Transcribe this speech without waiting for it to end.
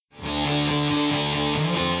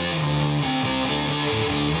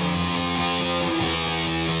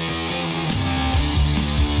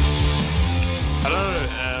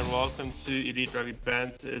welcome to Elite Rugby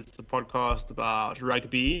Bands. It's the podcast about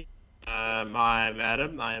rugby. I'm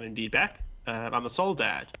Adam. I am indeed back. I'm the sole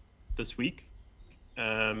dad this week.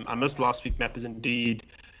 I missed last week. Map is indeed.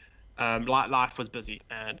 Life was busy,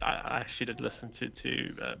 and I actually did listen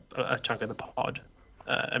to a chunk of the pod,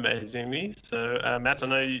 amazingly. So, Matt, I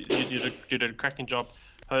know you did a cracking job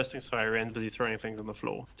hosting, so I ran busy throwing things on the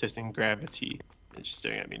floor, testing gravity. It's just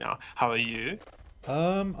staring at me now. How are you?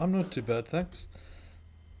 I'm not too bad, thanks.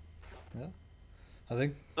 Yeah, I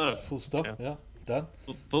think Oh, full stop. okay. Yeah, done.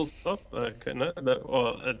 Full stop. Okay, no, no.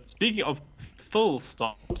 Well, speaking of full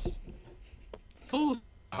stops, full.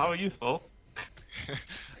 How are you, Phil?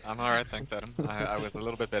 I'm all right, thanks, Adam. I was a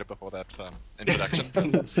little bit better before that introduction, but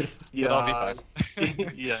I'll be Yeah,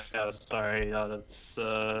 fine. yeah. Sorry, yeah, that's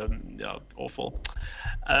yeah, awful.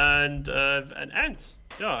 And Ant,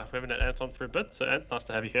 yeah, we haven't had Ant on for a bit. So Ant, nice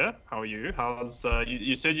to have you here. How are you? How's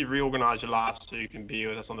you said you've reorganized your life so you can be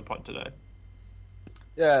with us on the pod today.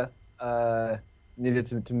 Yeah, uh,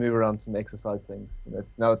 needed to move around some exercise things.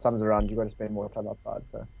 Now that summer's around, you've got to spend more time outside,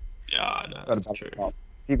 so Yeah, no, got to that's balance true. it out.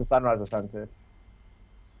 See the sunrise or sunset.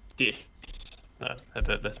 Yes, no,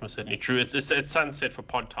 that's most certainly true. It's sunset for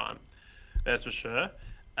pod time. That's for sure.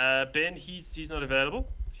 Ben, he's not available.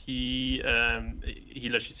 He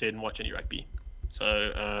literally said didn't watch any rugby,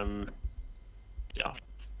 so yeah,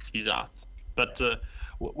 he's out. But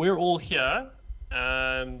we're all here.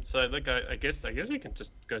 So look, I guess we can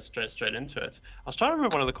just go straight into it. I was trying to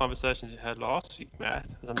remember one of the conversations you had last week, Matt.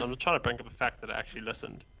 And I'm just trying to bring up the fact that I actually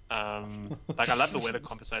listened. Like I love the weather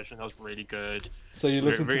conversation. That was really good. So you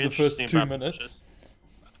Very, listened to very the interesting first two about minutes.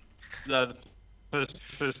 Mauritius. The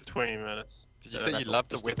first 20 minutes. Did you say you That's all. loved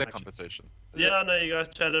the Just as weather much. conversation? Yeah. Yeah, no, you guys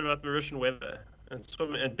chatted about Mauritian weather and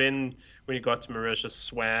swimming. And Ben, when he got to Mauritius,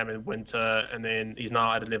 swam in winter, and then he's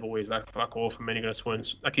now at a level where he's like, "Fuck off! I'm only going to swim."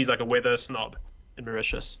 Like he's like a weather snob in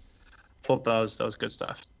Mauritius. Thought that was good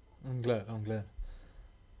stuff. I'm glad. I'm glad.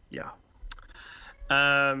 Yeah.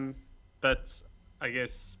 Um, but I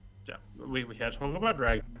guess yeah, we had to talk about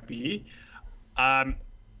rugby. Um,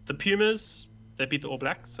 the Pumas they beat the All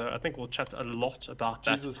Blacks, so I think we'll chat a lot about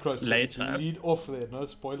that Jesus Christ! Just later. lead off there. No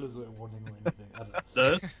spoilers or warning or anything. I don't.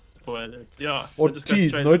 No spoilers. Yeah, Or we'll just go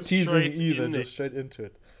tease. No teasing straight either. in there. Just straight into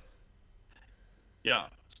it. Yeah,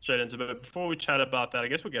 straight into it. But before we chat about that, I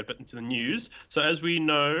guess we'll get a bit into the news. So as we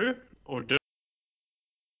know, or do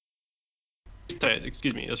state,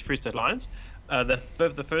 excuse me, it was Free State Lions.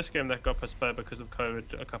 The first game that got postponed because of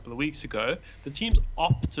COVID a couple of weeks ago, the teams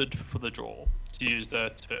opted for the draw, to use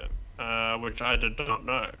that term, which I did not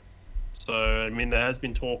know. So I mean, there has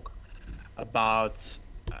been talk about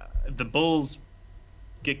the Bulls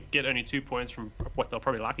get only 2 points from what they'll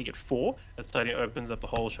probably likely get four. That suddenly opens up the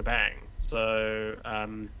whole shebang. So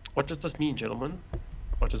what does this mean, gentlemen?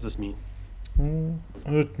 What does this mean?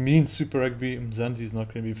 It means Super Rugby Mzansi is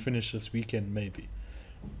not going to be finished this weekend, maybe.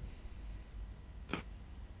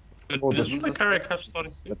 Or just Isn't the Curry Cup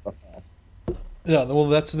starting soon? bit fast. Yeah, well,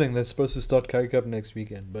 that's the thing. They're supposed to start Curry Cup next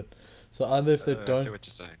weekend, but so either if they I see don't, what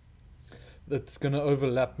you're saying. that's going to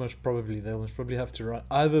overlap most probably. They'll most probably have to run.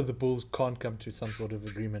 Either the Bulls can't come to some sort of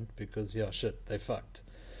agreement because yeah, shit, they fucked.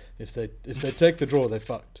 If they take the draw, they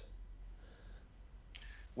fucked. Not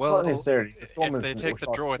Well, necessarily. The if Stormers they or take the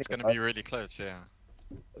Sharks draw, still it's need going to be really close. Yeah.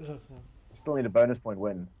 still need a bonus point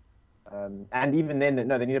win. And even then,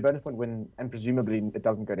 no, they need a bonus point win, and presumably it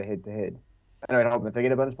doesn't go to head to head. I know it helps. If they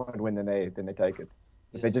get a bonus point win, then they take it.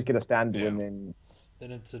 If Yeah. they just get a standard Yeah. win, then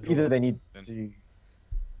Then it's a draw. either they need Then, to.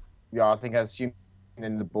 Yeah, I think I assume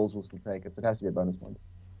then the Bulls will still take it. So it has to be a bonus point.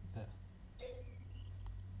 Yeah.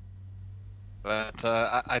 but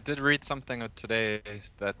I did read something today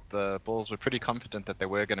that the Bulls were pretty confident that they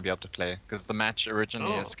were going to be able to play because the match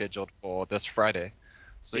originally is Oh, scheduled for this Friday.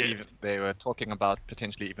 So yes. even they were talking about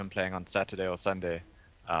potentially even playing on Saturday or Sunday.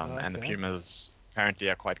 And the Okay. Pumas apparently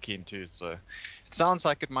are quite keen too. So it sounds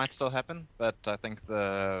like it might still happen, but I think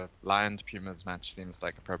the Lions Pumas match seems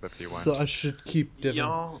like it probably So won't. I should keep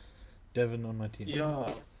Yeah, Devon on my team.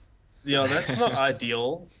 yeah, yeah. That's not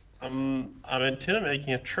ideal. I'm intending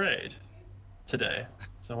making a trade today,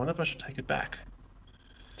 so I wonder if I should take it back.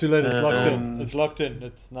 Too late. It's locked in. Oh. It's locked in.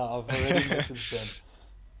 It's now. I've already messaged Ben.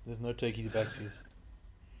 There's no takey backsies.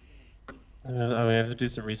 I have to do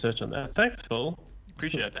some research on that. Thanks, Phil.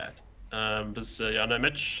 Appreciate that. But yeah, no,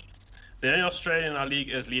 Mitch, the only Australian in our league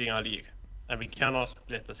is leading our league, and we cannot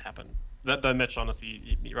let this happen. That though, Mitch,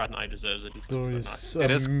 honestly, right now he deserves it. He's got So so is nice.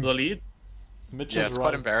 It is, The lead. yeah, Mitch's it's quite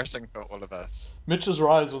rise. embarrassing for all of us. Mitch's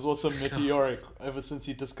rise was also meteoric ever since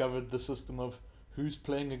he discovered the system of who's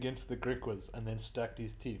playing against the Griquas and then stacked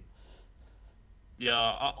his team. Yeah,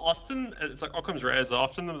 often it's like Occam's razor.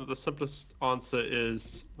 Often the simplest answer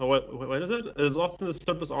is, oh, what is it? Is often the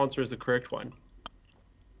simplest answer is the correct one.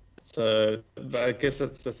 So, but I guess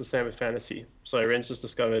that's the same with fantasy. So Ren's just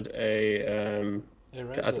discovered Eraser.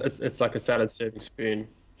 it's like a salad serving spoon.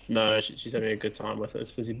 No, she's having a good time with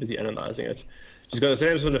it. She's busy analyzing it. She's got the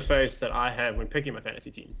same sort of face that I have when picking my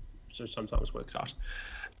fantasy team, which sometimes works out.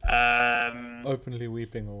 Openly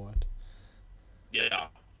weeping or what? Yeah.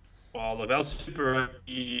 Well, the Val Super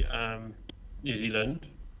Rugby, New Zealand,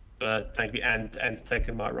 but thankfully Ant's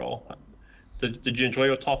taken my role. Did you enjoy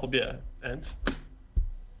your Tafel beer, Ant?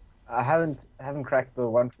 I haven't cracked the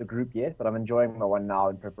one for the group yet, but I'm enjoying my one now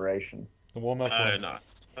in preparation. The warm up Oh, one.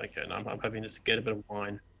 nice. Okay, no, I'm hoping just to get a bit of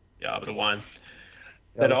wine. Yeah, a bit of wine.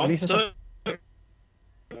 Yeah, That at least it's answer.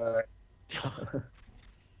 not,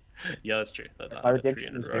 Yeah, that's true. my I got three redemption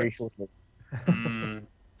in a is row. very short-lived. Mm.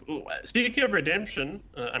 Ooh, speaking of redemption,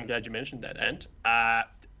 I'm glad you mentioned that, Ant.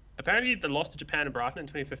 Apparently, the loss to Japan and Brighton in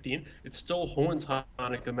 2015, it still haunts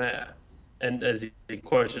Heineke Meyer. And as he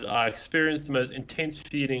quoted, I experienced the most intense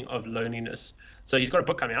feeling of loneliness. So he's got a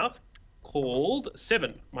book coming out called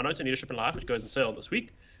Seven, My Notes on Leadership in Life, which goes on sale this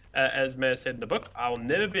week. As Meyer said in the book, I will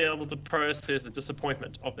never be able to process the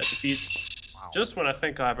disappointment of that defeat. Wow. Just when I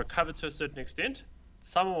think I've recovered to a certain extent,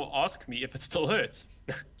 someone will ask me if it still hurts.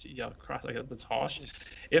 Yeah, Christ, like, that's harsh. Jeez.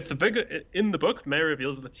 If the big in the book, May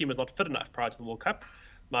reveals that the team was not fit enough prior to the World Cup.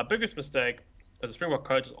 My biggest mistake as a Springbok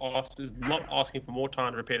coach is not asking for more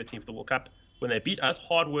time to prepare the team for the World Cup. When they beat us,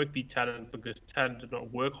 hard work beat talent because talent did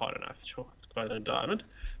not work hard enough. Sure, it's quite an diamond.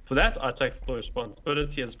 For that, I take full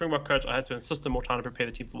responsibility. As a Springbok coach, I had to insist on more time to prepare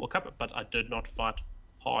the team for the World Cup, but I did not fight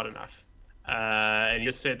hard enough. And he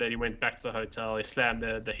just said that he went back to the hotel, he slammed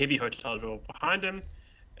the heavy hotel door behind him,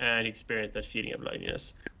 and he experienced that feeling of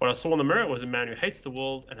loneliness. What I saw in the mirror was a man who hates the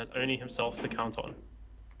world and has only himself to count on.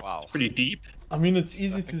 Wow. It's pretty deep. I mean, it's I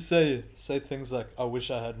easy think- to say things like, "I wish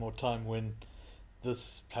I had more time" when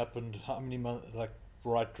this happened. How many months? Like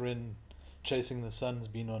right when Chasing the Sun's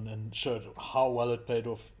been on and showed how well it paid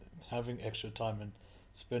off having extra time and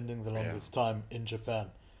spending the Yeah. longest time in Japan,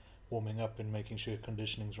 warming up and making sure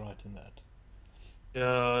conditioning's right in that.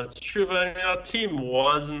 Yeah, it's true, but I mean, our team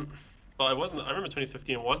wasn't. Well, it wasn't. I remember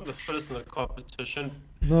 2015. It wasn't the fittest in the competition.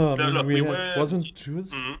 No, I But mean look, we were. who was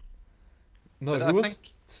Mm, no But who I was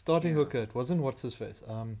think, starting yeah, hooker? It wasn't what's his face. it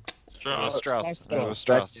was Strauss. Strauss. It was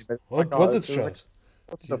Strauss. Strauss. But it's What like, was oh, it, it was like Strauss?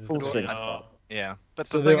 what's the Jesus. full It was, string Yeah. side. yeah. But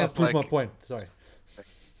So the there, thing I is, proved my like, point. Sorry.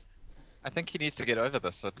 I think he needs to get over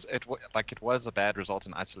this. It was a bad result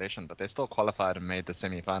in isolation, but they still qualified and made the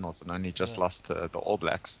semi-finals and only just Yeah. lost to the All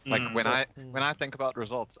Blacks. Like Mm, when I think about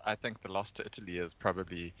results, I think the loss to Italy is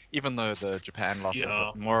probably, even though the Japan loss is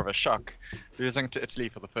yeah. more of a shock, losing to Italy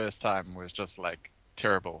for the first time was just like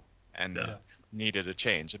terrible and Yeah. needed a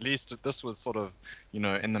change. At least this was sort of, in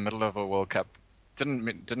the middle of a World Cup.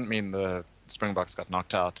 Didn't mean the Springboks got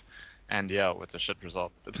knocked out. And yeah, it's a shit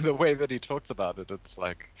result. But the way that he talks about it, it's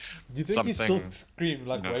like Do you think he still something, scream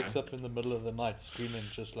like you know. wakes up in the middle of the night screaming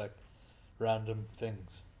just like random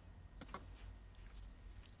things?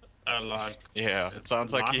 Like Yeah, it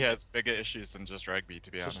sounds like he has nightmares. bigger issues than just rugby,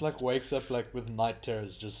 to be Just honest. like wakes up like with night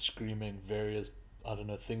terrors, just screaming various I don't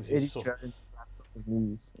know things he Eddie saw. Jones slapped on his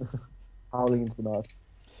knees, howling into the night.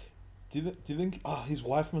 Do you think his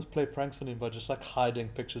wife must play pranks on him by just like hiding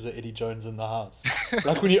pictures of Eddie Jones in the house?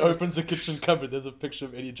 Like when he opens the kitchen cupboard, there's a picture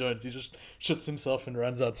of Eddie Jones. He just shits himself and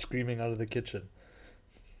runs out screaming out of the kitchen.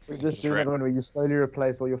 We're just Just doing that ran- one where you slowly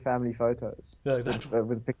replace all your family photos Yeah,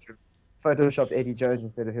 with a picture of photoshopped Eddie Jones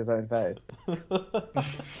instead of his own face.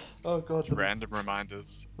 Oh god, Random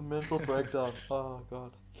reminders. the mental breakdown. Oh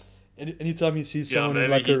god. Anytime he sees Yeah, someone in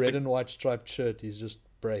maybe like a he's red the. and white striped shirt, he just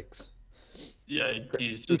breaks. Yeah, he's He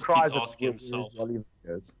just he's cries at asking Where's himself. Wally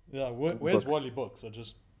videos Yeah, and where's books. Wally books? Are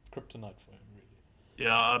just kryptonite for him, really.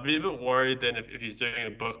 Yeah, I'd be a bit worried then if he's doing a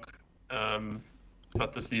book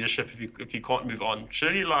about this leadership if he can't move on.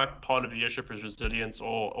 Surely, like part of leadership is resilience,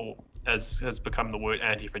 or has become the word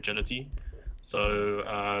anti-fragility. So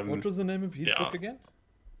What was the name of his yeah. book again?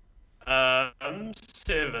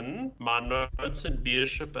 Seven, my notes on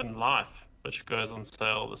leadership and life, which goes on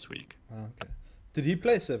sale this week. Oh, okay. Did he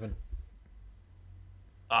play Seven?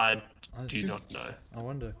 I I do assume. not know. I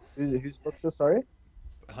wonder. Whose book's this? Sorry.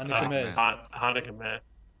 Hanneke Meijers. Heineken man.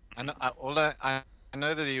 I know. I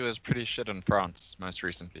know that he was pretty shit in France most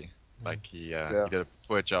recently. Like he Yeah. did a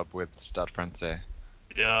poor job with Stade Francais.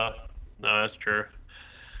 Yeah, no, that's true.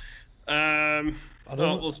 Um, I don't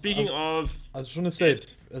know. well, speaking of, I just want to say, yes,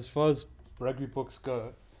 as far as rugby books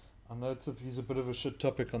go, I know he's a bit of a shit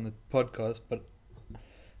topic on the podcast, but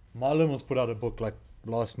Marlon was put out a book like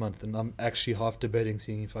last month, and I'm actually half debating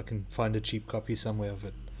seeing if I can find a cheap copy somewhere of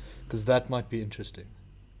it, because that might be interesting.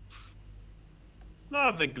 No,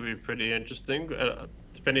 I think it would be pretty interesting,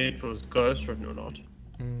 depending if it was ghostwritten or not.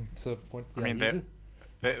 So point. I Yeah, mean,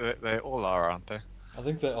 they all are, aren't they? I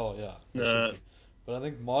think they are. Yeah, they should be. But I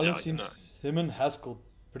think Marlon Yeah, seems him and Haskell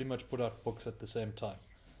pretty much put out books at the same time,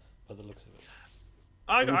 by the looks of it.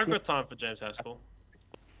 I've got time for James Haskell.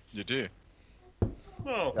 You do.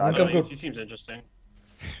 Well, Yeah, I think I I've mean, got- he seems interesting.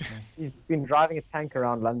 He's been driving a tank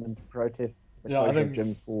around London to protest the Yeah, I closure of think-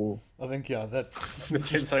 gyms for. I think that It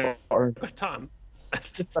seems like Or, I've got time.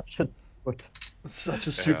 it's just such a. But it's such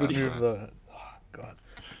a stupid Yeah, move, so- though. Oh, God.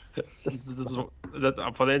 it's just For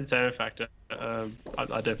the entertainment factor,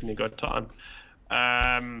 I definitely got time.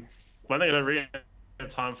 One thing I don't really have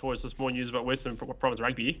time for is just more news about Western Province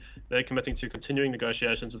Rugby. They're committing to continuing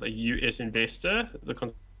negotiations with a US investor, the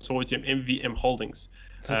consortium MVM Holdings.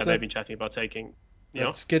 So They've been chatting about taking.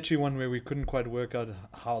 that sketchy one where we couldn't quite work out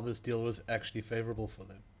how this deal was actually favorable for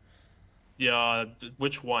them. Yeah,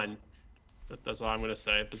 which one? That's what I'm going to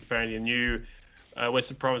say. Because apparently a new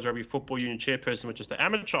Western Province Rugby Football Union chairperson, which is the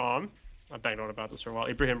amateur arm, I've banged on about this for a while,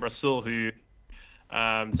 Ibrahim Brasil, who,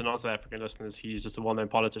 to non-South African listeners, he's just a well-known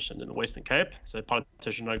politician in the Western Cape. So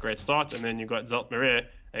politician, no great start. And then you've got Zelt Maria,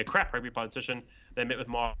 a crap rugby politician. They met with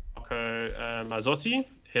Marco Mazzotti,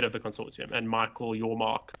 head of the consortium, and Michael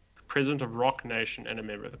Yormark, president of Rock Nation and a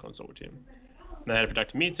member of the consortium. They had a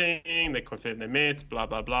productive meeting. They confirmed they met. Blah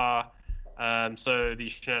blah blah. So the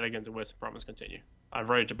shenanigans in Western Province continue. I've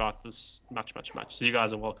raved about this much. So you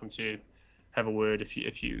guys are welcome to have a word if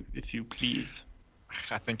you please.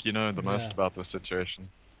 I think you know the most Yeah. about the situation.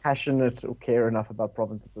 passionate or care enough about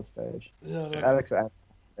province at this stage. Yeah, like, Alex or Alex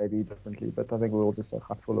maybe differently, but I think we're all just so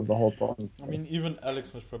full of the whole province. I mean, even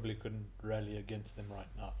Alex most probably couldn't rally against them right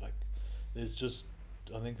now. Like, there's just,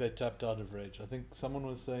 I think they tapped out of rage. I think someone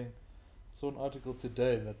was saying, I saw an article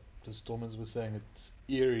today that the Stormers were saying it's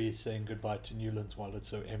eerie saying goodbye to Newlands while it's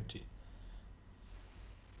so empty.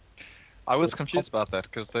 I was confused about that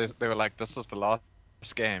because they were like, this is the last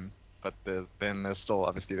game, but then there's still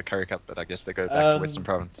obviously the Curry Cup that I guess they go back to Western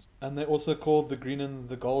Province. And they also called the green and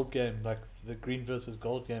the gold game, like the green versus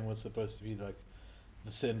gold game was supposed to be like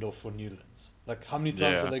the send off for Newlands. Like, how many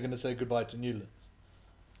times Yeah. are they going to say goodbye to Newlands?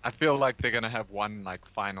 I feel like they're gonna have one like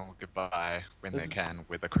final goodbye when This- they can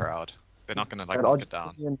with the crowd. They're not gonna like That knock it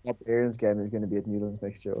down. Argentinian Barbarians game is going to be at Newlands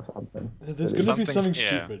next year or something. There's Really. going to be Something's-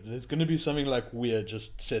 something yeah. stupid. There's going to be something like weird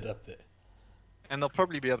just set up there. And they'll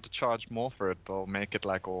probably be able to charge more for it. They'll make it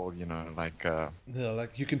like all, you know, like Yeah,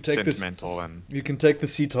 like you can take this. sentimental and You can take the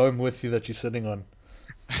seat home with you that you're sitting on.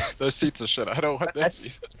 those seats are shit. I don't want that That's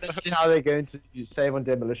seat. essentially how they're going to save on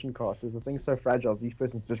demolition costs. Is the thing's so fragile, each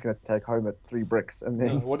person's just going to take home at 3 bricks and Yeah,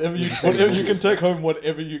 then whatever you can take home,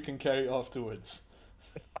 whatever you can carry afterwards.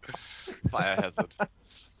 Fire hazard.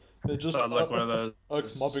 They're just Sounds like one of those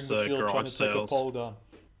Oaks mopping the field trying garage to take a sales. pole down.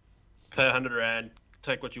 Pay R100,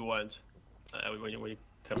 take what you want when you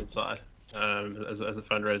come inside as a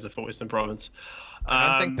fundraiser for Western Province.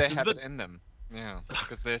 I don't think they there's a have bit- it in them. Yeah,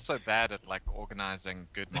 because they're so bad at like organizing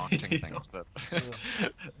good marketing Yeah. things that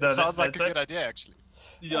No, it sounds like a that's good idea actually.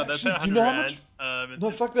 Yeah, they Actually, pay do you know how R100.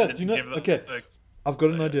 No, fuck that. Do you know? Okay, I've got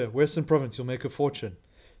an idea. Western Province, you'll make a fortune.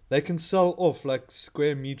 They can sell off like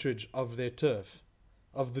square meterage of their turf,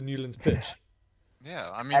 of the Newlands pitch. Yeah,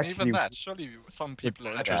 I mean even Actually, that. Surely some people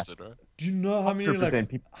are buy that. interested, right? Do you know how many 100%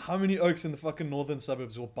 people. how many Oaks in the fucking northern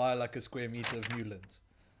suburbs will buy like a square meter of Newlands?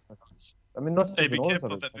 I mean, not just Hey, the be northern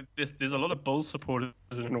careful of suburbs. that. There's a lot of Bull supporters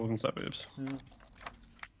in the northern suburbs.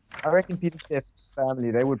 I reckon Peter Steph's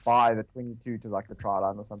family, they would buy the 22 to like the try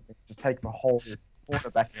line or something. Just take the whole corner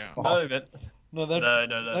back. Yeah. No, man. No,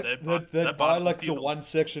 No. they'd buy like the field. one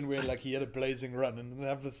section where like he had a blazing run and they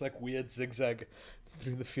have this like weird zigzag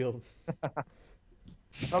through the field.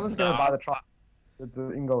 Someone's going to buy the try,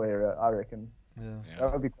 the Ingle area, I reckon. Yeah. Yeah.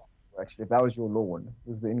 That would be quite cool, actually. If that was your lawn,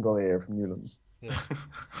 was the Ingle area from Newlands. Yeah.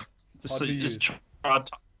 Just used.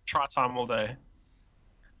 try time all day.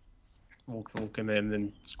 Walk in there and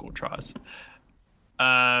then score tries.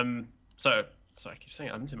 So I keep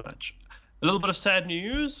saying I'm too much. A little bit of sad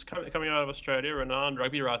news coming out of Australia. Renowned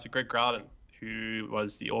rugby writer Greg Growden, who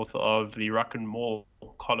was the author of the Ruck and Maul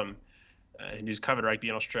column, and he's covered rugby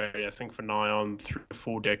in Australia, I think, for nigh on 3 or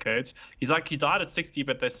 4 decades. He died at 60,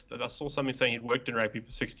 but I saw something saying he'd worked in rugby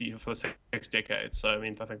for 6 decades. So I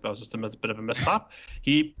mean, I think that was just a bit of a mistype.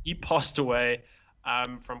 He passed away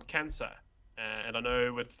from cancer, and I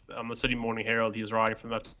know on the Sydney Morning Herald he was writing from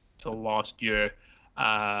that till last year.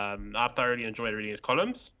 I thoroughly enjoyed reading his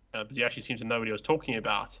columns, but he actually seemed to know what he was talking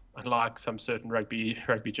about, unlike some certain rugby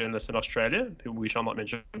journalists in Australia, who we shall not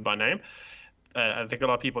mention by name. I think a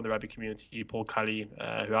lot of people in the rugby community, Paul Cully,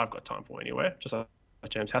 who I've got time for anyway, just like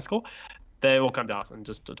James Haskell, they all come down and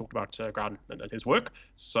just talk about Grouden and his work.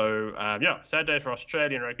 So yeah, sad day for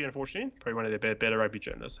Australian rugby. Unfortunately, probably one of their better rugby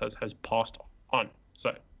journalists has passed on.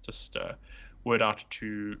 So just word out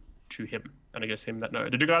to him, and I guess him that know.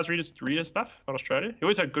 Did you guys read his stuff on Australia? He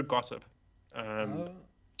always had good gossip. I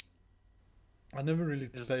never really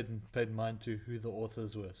paid mind to who the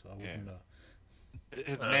authors were, so I wouldn't know.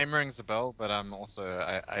 His name rings a bell, but I'm also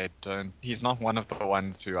I don't. He's not one of the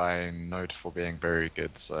ones who I note for being very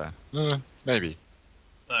good. So maybe.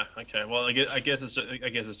 Okay. Well, I guess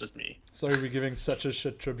it's just me. Sorry, we're giving such a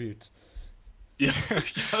shit tribute. Yeah.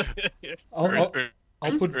 I'll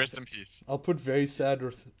put rest in peace. I'll put very sad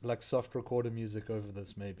like soft recorder music over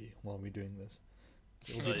this maybe while we're doing this.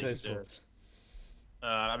 It'll be tasteful.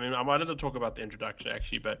 I mean, I wanted to talk about the introduction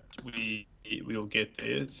actually, but we'll get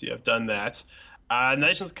there. See, I've done that.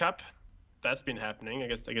 Nations Cup, that's been happening. I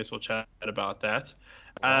guess we'll chat about that.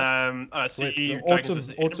 I see. Wait, the Dragons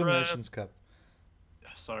autumn Nations Cup.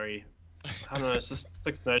 Sorry, I don't know. It's just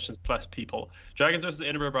Six Nations plus people. Dragons versus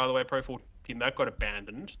Edinburgh, by the way, Pro 14 that got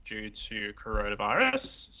abandoned due to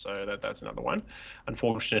coronavirus. So that's another one,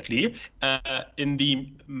 unfortunately. In the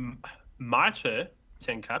Mitre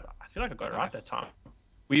 10 Cup, I feel like I got it right that time.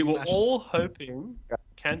 We were all hoping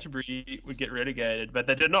Canterbury would get relegated, but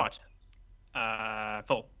they did not.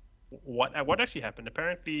 Phil, what actually happened?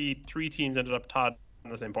 Apparently, 3 teams ended up tied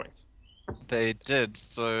on the same points. They did.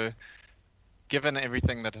 So, given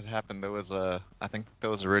everything that had happened, I think there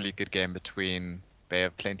was a really good game between Bay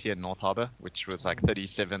of Plenty and North Harbour, which was like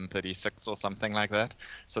 37-36 or something like that.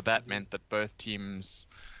 So that meant that both teams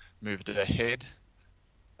moved ahead.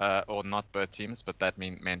 Or not both teams, but that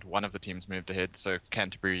meant one of the teams moved ahead. So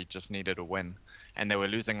Canterbury just needed a win, and they were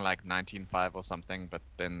losing like 19-5 or something. But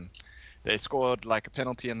then they scored like a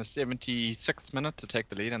penalty in the 76th minute to take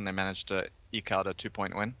the lead, and they managed to eke out a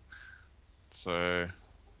 2-point win. So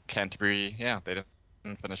Canterbury, yeah, they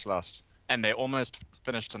didn't finish last, and they almost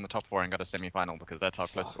finished in the top 4 and got a semi-final because that's how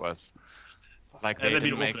close it was. Like they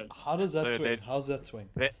didn't make. How does that swing? How's that swing?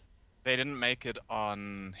 They didn't make it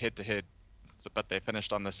on head-to-head. But they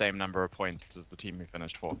finished on the same number of points as the team who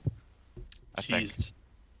finished 4th. I think.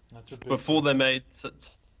 That's a big Before they made, so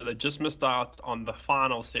they just missed out on the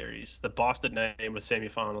final series. The bastard name was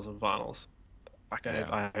semi-finals and finals. Like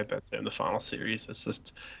I hate that term, the final series. It's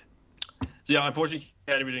just, so yeah. Unfortunately,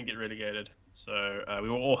 Canterbury didn't get relegated, so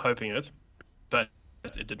we were all hoping it, but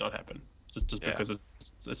it did not happen. Just because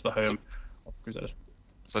it's the home Crusaders.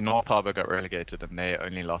 So North Harbour got relegated and they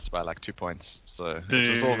only lost by like 2 points. So it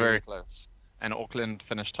was all very close. And Auckland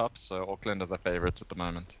finished top, so Auckland are the favourites at the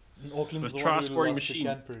moment. And Auckland's the one who lost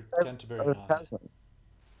to Canterbury.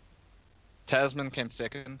 Tasman came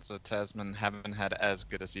second, so Tasman haven't had as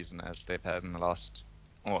good a season as they've had in the last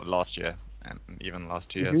year and even the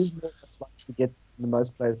last 2 years. Who's more likely to get the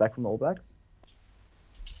most players back from the All Blacks?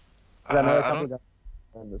 I know a couple of guys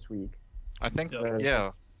this week. I think,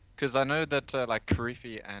 because I know that like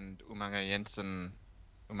Karifi and Umaga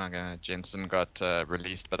Jensen got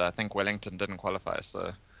released, but I think Wellington didn't qualify,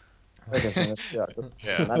 so. Okay, yeah.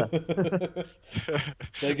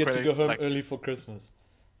 They get to go home early for Christmas.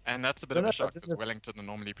 And that's a bit of a shock because Wellington are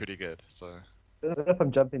normally pretty good. So. I don't know if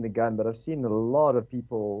I'm jumping the gun, but I've seen a lot of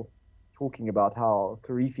people talking about how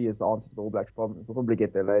Karifi is the answer to the All Blacks problem. We'll probably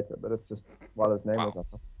get there later, but it's just while his name was up.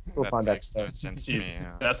 I still find makes no sense to me.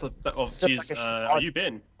 Yeah. Are you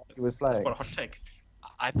Ben? He was playing. What a hot take.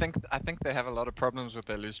 I think they have a lot of problems with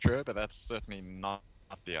their loose trio, but that's certainly not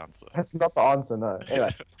the answer. That's not the answer, no.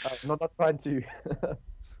 Anyway, I'm not trying to.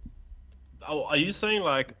 Are you saying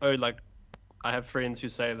like I have friends who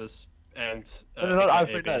say this and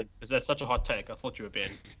is that such a hot take? I thought you were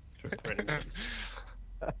Ben, for instance.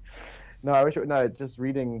 No, I wish it's just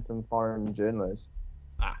reading some foreign journalists.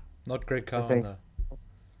 Not Greg Cowan, though.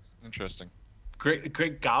 Interesting.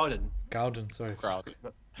 Greg Gowden. Gowden, sorry. Crowd.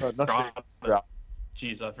 No, not Greg.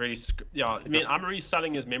 Jeez, I've really I mean, I'm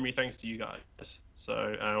reselling his memory thanks to you guys.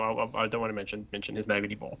 So I don't want to mention his name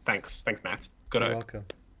anymore. Thanks, Matt. Good. You're welcome.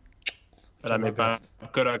 But I mean,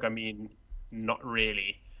 good. I mean, not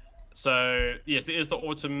really. So yes, there is the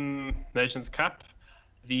Autumn Nations Cup.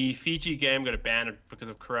 The Fiji game got abandoned because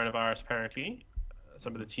of coronavirus. Apparently,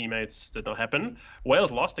 some of the teammates did not happen.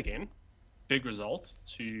 Wales lost again. Big result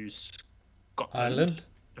to Scotland. Ireland.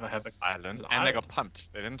 Ireland. And they got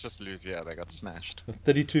pumped. They didn't just lose, they got smashed.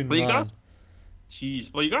 32-9.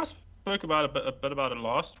 Well, you guys spoke about a bit about it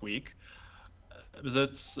last week. Was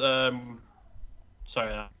it? Sorry,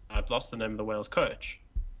 I've lost the name of the Wales coach,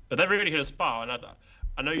 but they really hit a spar, and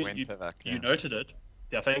I know you noted it.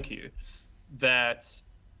 Yeah, thank you. That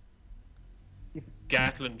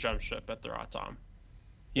Gatland jumped ship at the right time.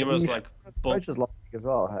 He But was he like, coaches last week as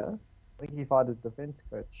well, huh? I think he fired his defense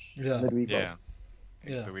coach midweek. Yeah.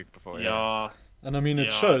 Yeah. The week before. yeah, And I mean, it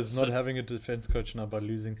Yeah, shows it's- not it's- having a defense coach now by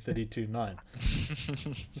losing 32-9.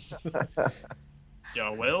 yeah.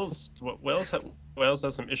 Wales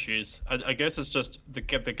have some issues. I guess it's just the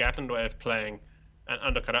Gatland way of playing and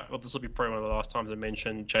undercut. Well, this will be probably one of the last times I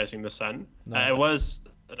mentioned chasing the sun. No. It was.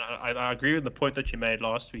 I agree with the point that you made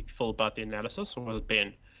last week, Phil, about the analysis, or was it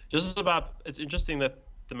Ben? Just about. It's interesting that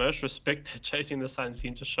the most respect that chasing the sun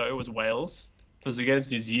seemed to show was Wales. Because against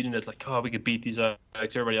New Zealand, it's like, oh, we could beat these oaks.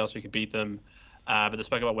 Everybody else, we could beat them. But they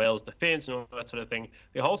spoke about Wales' defense and all that sort of thing.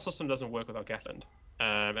 The whole system doesn't work without Gatland.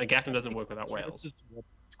 And Gatland doesn't work without Wales. It's what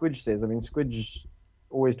Squidge says. I mean, Squidge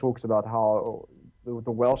always talks about how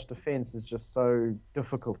the Welsh defense is just so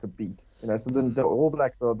difficult to beat. So then the All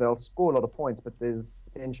Blacks they'll score a lot of points, but there's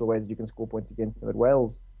potential ways that you can score points against them. At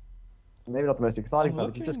Wales, maybe not the most exciting side,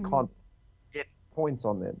 but you just can't get points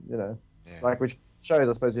on them. Yeah. Which shows,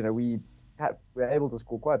 I suppose, we're able to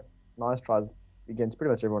score quite nice tries against pretty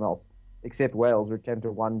much everyone else, except Wales, who came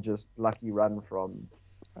to one just lucky run from.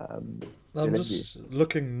 I'm Zelensky. just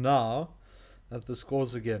looking now at the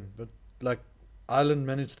scores again, but like Ireland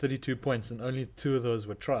managed 32 points and only 2 of those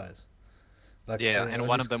were tries. And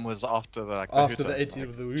one of them was after the after hooter, the 80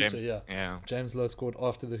 of the hooter, James, yeah. James Lowe scored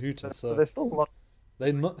after the hooter, So they're still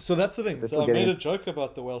not. so that's the thing. They're So still I made getting- a joke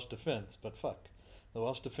about the Welsh defense, but fuck, the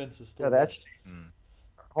Welsh defense is still. They're there. actually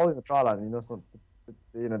holding the try line. It's not.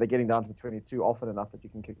 They're getting down to the 22 often enough that you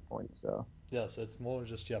can kick points. So Yeah, so it's more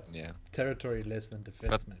just Yeah. territory less than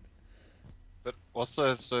defense, maybe. But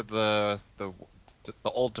also, so the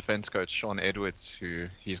old defense coach Sean Edwards,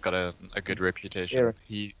 he's got a good reputation.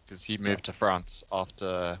 Yeah. He moved to France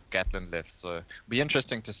after Gatland left, so it'll be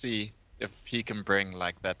interesting to see if he can bring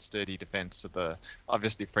like that sturdy defense to the.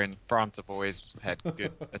 Obviously, France have always had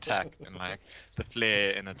good attack and like the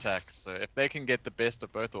flair in attack. So if they can get the best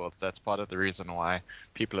of both worlds, that's part of the reason why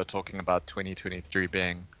people are talking about 2023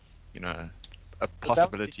 being, a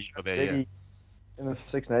possibility for their year. In the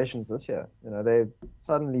Six Nations this year, they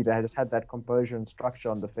just had that composure and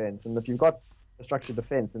structure on defense. And if you've got a structured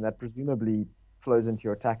defense, then that presumably flows into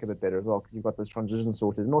your attack a bit better as well, because you've got those transitions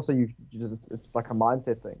sorted. And also, it's like a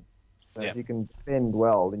mindset thing. If you can defend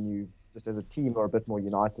well, then you just as a team are a bit more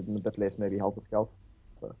united and a bit less maybe helter-skelter.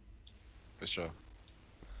 For sure.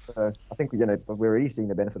 So I think we're already seeing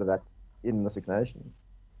the benefit of that in the Six Nations.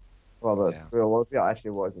 Actually,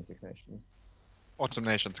 it was the Six Nations. Autumn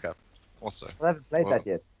Nations Cup, also. I haven't played that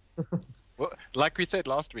yet. Well, like we said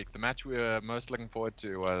last week, the match we were most looking forward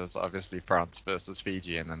to was obviously France versus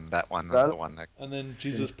Fiji, and then that one was the one that. And then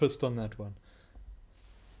Jesus pissed on that one.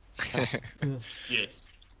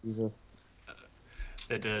 Yes, Jesus.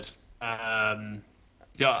 they did.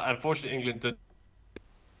 Unfortunately, England did.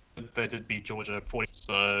 They did beat Georgia 40.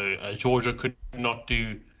 So Georgia could not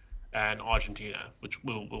do an Argentina, which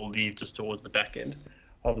we'll leave just towards the back end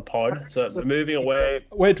of the pod. So moving away.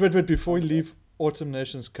 Wait. Before we leave Autumn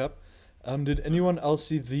Nations Cup, did anyone else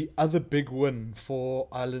see the other big win for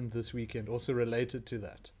Ireland this weekend, also related to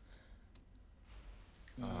that?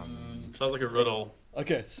 Sounds like a riddle.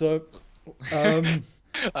 Okay, so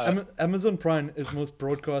Amazon Prime is most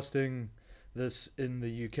broadcasting this in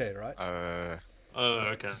the UK, right?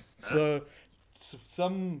 Okay. So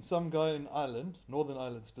some guy in Ireland, Northern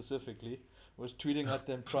Ireland specifically, was tweeting at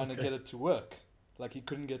them trying to get it to work. Like he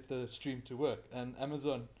couldn't get the stream to work. And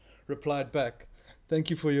Amazon replied back, "Thank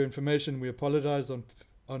you for your information. We apologize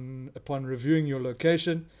upon reviewing your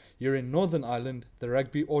location. You're in Northern Ireland. The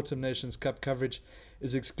Rugby Autumn Nations Cup coverage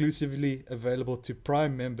is exclusively available to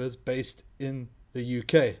Prime members based in the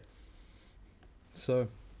UK." So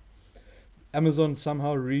Amazon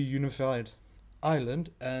somehow reunified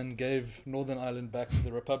Ireland and gave Northern Ireland back to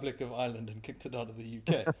the Republic of Ireland and kicked it out of the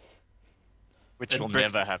UK. Which will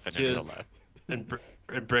never happen in real life. And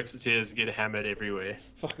Brexiteers get hammered everywhere.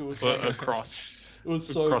 Fuck, it was across. It was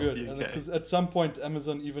so across good. the UK. Because at some point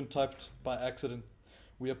Amazon even typed by accident,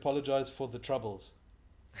 "We apologize for the troubles."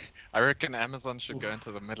 I reckon Amazon should go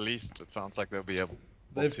into the Middle East. It sounds like they'll be able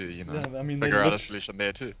to, figure out a solution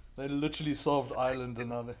there too. They literally solved Ireland and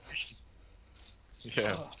now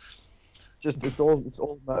Yeah. It's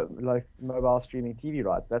all like mobile streaming TV,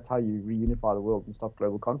 right? That's how you reunify the world and stop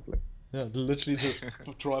global conflict. Yeah, literally just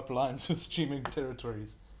draw up lines with streaming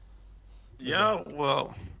territories. Yeah,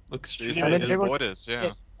 well, look, There's streaming is borders, yeah.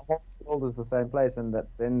 The whole world is the same place, and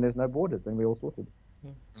then there's no borders. Then we're all sorted.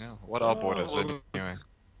 Yeah. What are borders anyway?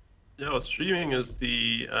 Yeah, well, streaming is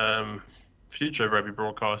the future of rugby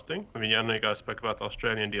broadcasting. I mean, I know you guys spoke about the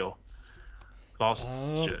Australian deal last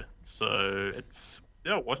year, so it's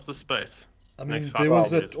watch the space. I Next mean, 5 there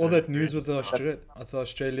was years that is all very, that very news with the interesting.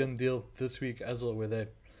 Australian deal this week as well, where they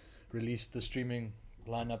released the streaming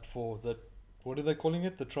lineup for the, what are they calling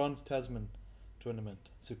it? The Trans-Tasman tournament,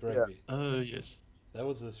 Super Yeah. Rugby. Oh, yes. That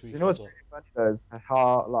was this week You know as what's well. very funny though is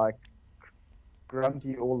how like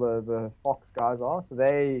grumpy all the Fox guys are. So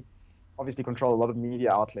they obviously control a lot of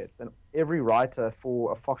media outlets, and every writer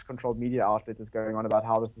for a Fox-controlled media outlet is going on about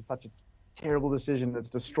how this is such a terrible decision. It's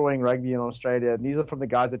destroying rugby in Australia. And these are from the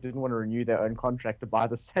guys that didn't want to renew their own contract to buy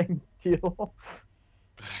the same deal.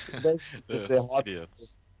 Just their Those heart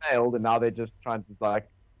idiots. failed, and now they're just trying to like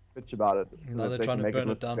bitch about it so Now that they're they trying can to make it burn it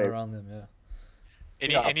look down great. around them, yeah.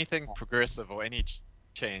 Any Yeah. anything progressive or any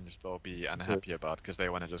change they'll be unhappy Yes. about because they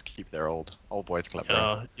want to just keep their old boys club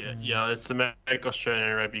going. Yeah. It's the Make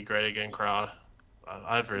Australian Rugby Great Again crowd.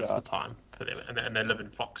 I've read Yeah. the time for them, and they live in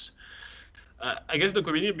Fox. I guess look,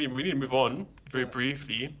 we need to move on very Yeah.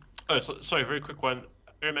 briefly. Oh, sorry, very quick one.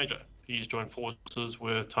 Air Major, he's joined forces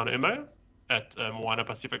with Tana Umo at Moana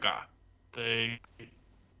Pacifica. They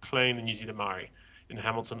playing the New Zealand Maori in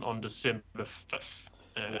Hamilton on December 5th.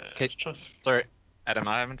 Okay. Sorry, Adam,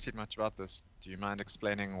 I haven't seen much about this. Do you mind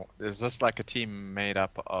explaining? Is this like a team made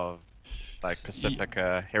up of like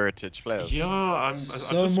Pacifica heritage players? Yeah, I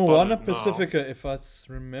So just Moana spotted it now. Pacifica, if I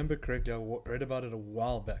remember correctly, I read about it a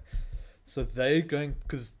while back. So they going,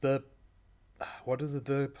 because the, what is it?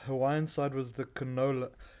 The Hawaiian side was the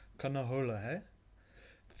Kanahola, hey?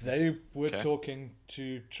 They were Okay. talking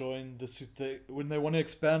to join when they want to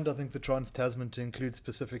expand, I think, the Trans-Tasman to include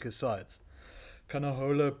Pacifica sides.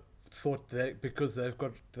 Kanahola thought that because they've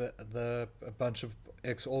got a bunch of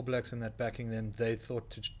ex-All Blacks in that backing, then they thought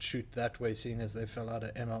to shoot that way, seeing as they fell out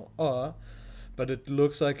of MLR. But it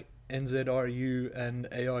looks like NZRU and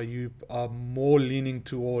ARU are more leaning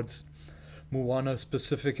towards Moana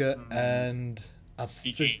Pacifica and I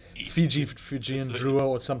think Fiji. Fiji and Drua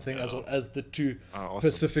or something, as well Yeah. as the two Oh, awesome.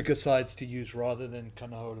 Pacifica sides to use rather than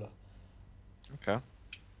Kanahola. Okay.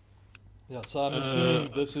 Yeah, so I'm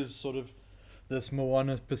assuming this is sort of this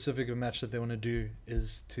Moana Pacifica match that they want to do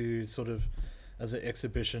is to sort of as an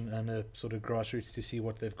exhibition and a sort of grassroots to see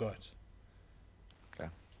what they've got.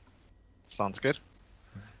 Sounds good.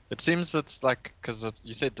 It seems it's like because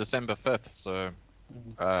you said December 5th, so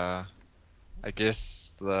I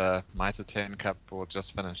guess the Mitre 10 Cup will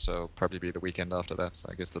just finish, so it'll probably be the weekend after that. So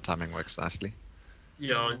I guess the timing works nicely.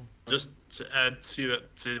 Yeah, just to add to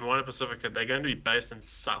that, to Moana Pacifica, they're going to be based in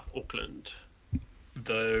South Auckland.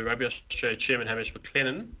 The Rugby Australia chairman, Hamish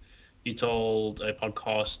McLennan, he told a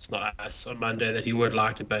podcast, not us, on Monday that he would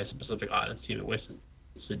like to base a Pacific Islands team in Western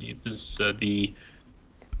Sydney because the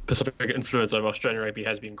Pacific influence over Australian rugby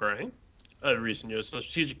has been growing over recent years. So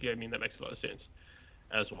strategically, I mean, that makes a lot of sense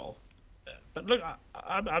as well. But look,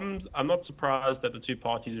 I'm not surprised that the two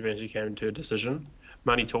parties eventually came to a decision.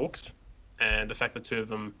 Money talks, and the fact that two of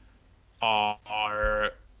them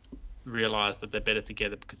are realize that they're better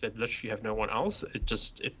together because they literally have no one else.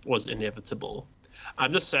 It was inevitable.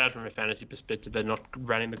 I'm just sad from a fantasy perspective they're not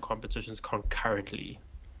running the competitions concurrently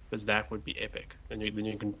because that would be epic. And then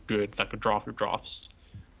you can do it like a draft of drafts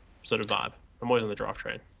sort of vibe. I'm always on the draft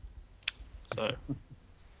train. So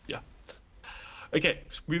yeah. Okay,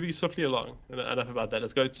 moving swiftly along. Enough about that.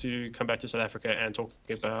 Let's come back to South Africa and talk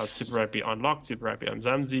about Super Rugby Unlocked, Super Rugby on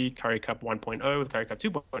Zamzi, Curry Cup 1.0 with Curry Cup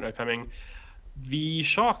 2.0 coming. The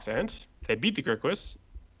Sharks, and they beat the Griquas,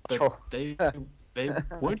 but Sure. they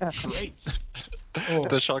weren't great. Oh,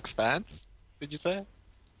 The Sharks fans, did you say?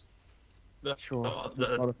 Sure. The,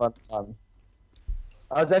 It's not a fun time.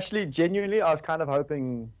 I was actually genuinely, I was kind of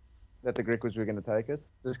hoping that the Griquas were going to take it,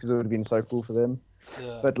 just because it would have been so cool for them.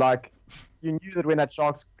 yeah. But like, you knew that when the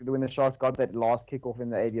Sharks got that last kickoff in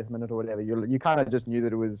the 80th minute or whatever, you kind of just knew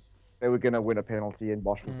that they were going to win a penalty and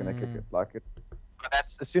Bosch was going to kick it. But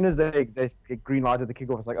that's as soon as they green lighted the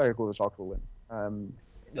kickoff, it's like, oh, cool, the Sharks will win.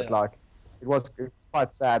 But Yeah. like, it was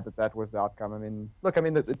quite sad that was the outcome. I mean, look, I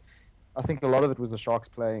mean, I think a lot of it was the Sharks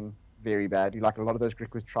playing very badly. Like a lot of those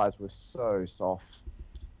Griquas tries were so soft.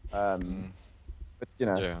 But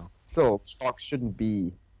Yeah. still, Sharks shouldn't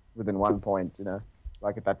be within 1 point.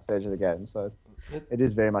 Like at that stage of the game. So It, it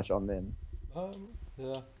is very much on them.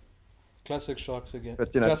 yeah. Classic Sharks again.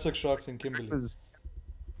 But Classic Sharks in Kimberley.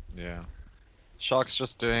 Yeah. Sharks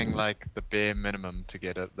just doing like the bare minimum to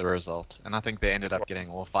get the result, and I think they ended up getting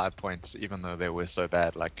all 5 points, even though they were so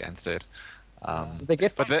bad, like Gant said. Did they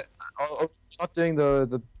get? But Not doing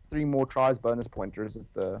the 3 more tries bonus pointers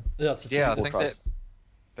at the. Yeah, it's a yeah, I three think tries.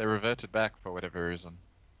 they reverted back for whatever reason.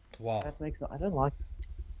 Wow. That makes I don't like.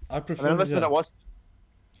 I I prefer. mean, I must admit, Yeah. I was,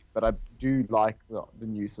 but I do like the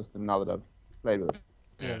new system now that I've played with it.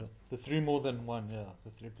 Yeah, the 3 more than 1. Yeah, the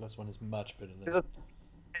 3+1 is much better than. Because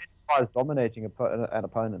justifies dominating an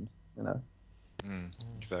opponent. You know.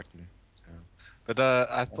 Exactly. Yeah. But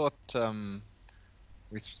I thought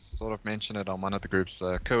we sort of mentioned it on one of the groups.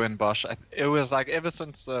 Cohen Bosch. It was like ever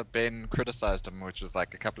since Ben criticized him, which was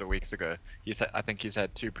like a couple of weeks ago. I think he's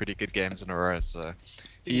had 2 pretty good games in a row. So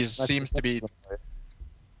he seems to be.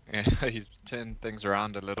 Yeah, he's turned things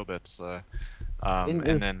around a little bit. So and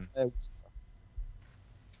then.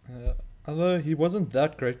 Although he wasn't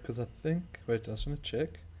that great, because I think. Wait, I just want to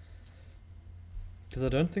check. Because I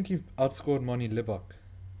don't think he outscored Moni Libok.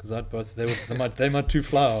 Because they my 2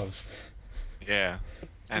 flowers. Yeah.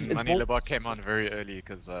 And It's Mani more- Libok came on very early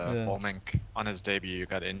because Volmink on his debut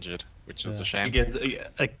got injured, which was a shame.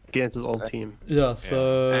 Against his old team. Yeah,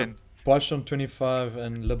 so And Bosch on 25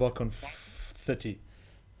 and Libok on 30.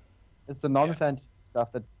 It's the non-fantasy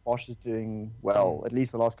stuff that Bosch is doing well, at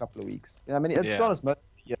least the last couple of weeks. You know, I mean, to be honest, most of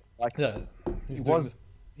the year, like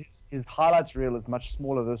his highlights reel is much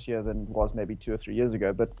smaller this year than it was maybe 2 or 3 years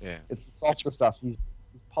ago. But it's the softer stuff. He's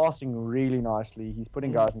passing really nicely. He's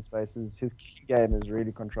putting guys in spaces. His key game is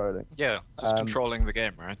really controlling. Yeah, just controlling the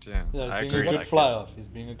game, right? Yeah, he's being a good flyer. He's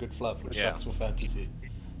being a good flyer, which sucks for fantasy.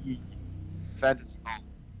 Fantasy.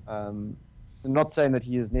 I'm not saying that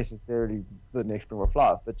he is necessarily the next Springbok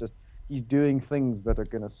flyer, but just he's doing things that are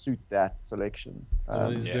going to suit that selection.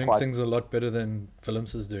 He's doing things a lot better than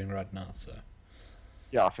Willems is doing right now. So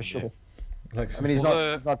yeah, for sure. Like, I mean, he's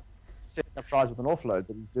not setting up tries with an offload,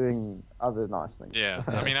 but he's doing other nice things. Yeah,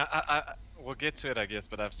 I mean, we'll get to it, I guess,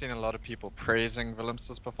 but I've seen a lot of people praising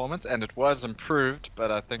Willems' performance, and it was improved,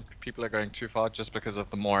 but I think people are going too far just because of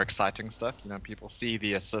the more exciting stuff. You know, people see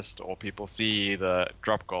the assist or people see the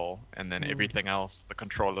drop goal, and then everything else, the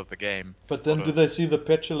control of the game. But then do they see the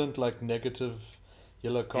petulant, like, negative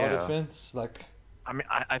yellow card offense? Like, I mean,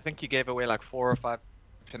 I think he gave away like 4 or 5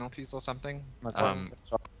 penalties or something.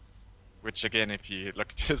 Which again, if you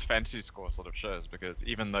look at his fantasy score, sort of shows, because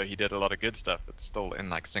even though he did a lot of good stuff, it's still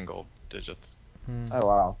in like single digits. Oh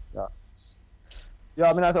wow, yeah.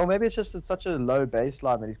 I mean, or maybe it's such a low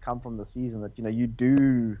baseline that he's come from the season that you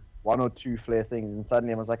do 1 or 2 flair things and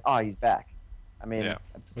suddenly everyone's like, he's back. I mean,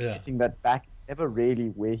 hitting that back never really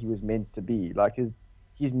where he was meant to be. Like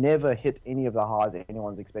he's never hit any of the highs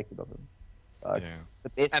anyone's expected of him. Like the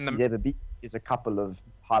best he's ever beat is a couple of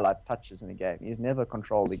highlight touches in a game. He's never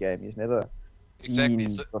controlled the game. He's never exactly.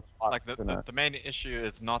 So, like the main issue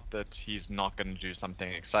is not that he's not going to do something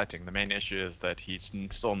exciting. The main issue is that he's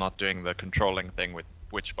still not doing the controlling thing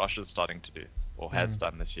which Bosch is starting to do or has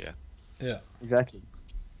done this year. Yeah, exactly.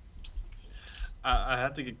 I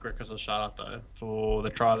had to give Grickers a shout out though for the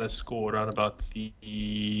try they scored around about the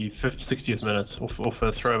 60th minute off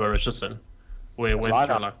a throw by Richardson, where it went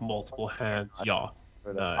through like multiple hands. Yeah,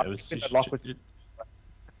 no, it was.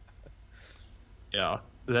 Yeah,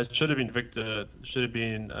 that should have been Victor. Should have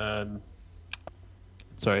been.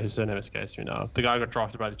 Sorry, his surname escapes me now. The guy got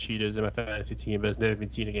drafted by the Cheetahs in my fantasy team, but has never been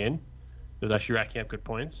seen again. He was actually racking up good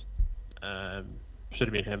points. Should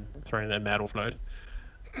have been him throwing that mad offload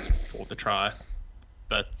for the try.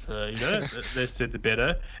 But, they said the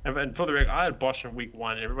better. And for the record, I had Bosch in week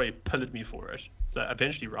 1, and everybody pillared me for it. So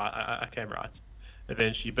eventually, I came right.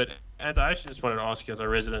 Eventually. But and I actually just wanted to ask you, as a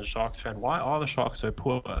resident Sharks fan, why are the Sharks so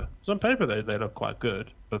poor? Because on paper, they look quite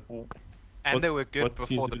good. But and they were good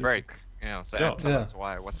before the break. Yeah, so tell us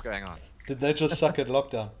why. What's going on? Did they just suck at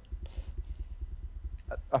lockdown?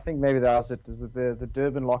 I think maybe that was it. Is that the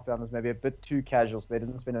Durban lockdown was maybe a bit too casual, so they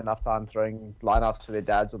didn't spend enough time throwing lineouts to their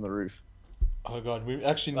dads on the roof. Oh god, we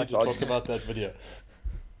actually need to talk about that video.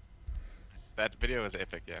 That video is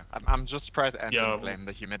epic, yeah. I'm just surprised Ant didn't blame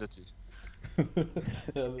the humidity.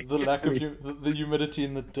 The lack of the humidity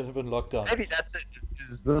in the Durban lockdown. Maybe that's it.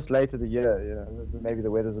 Is this late of the year? Maybe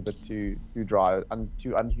the weather's a bit too dry,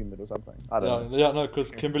 too unhumid or something. I don't know. Yeah, no,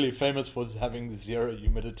 because Kimberley famous for having 0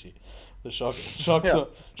 humidity. The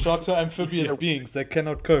sharks are amphibious beings. They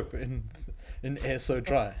cannot cope in air so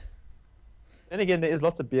dry. Then again, there is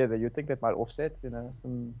lots of beer there. You'd think that might offset,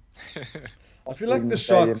 some. I feel like the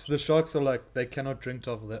sharks are like, they cannot drink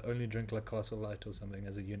off. They only drink like Castle Light or something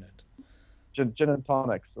as a unit. Gin and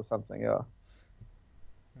tonics or something, yeah.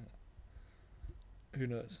 Who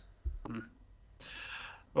knows?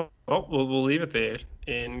 Well, we'll leave it there.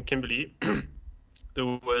 In Kimberley, there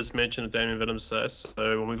was mention of Damian Willems there, so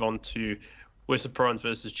we'll move on to Western Province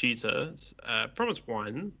versus Cheetahs. Province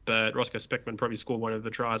won, but Roscoe Speckman probably scored one of the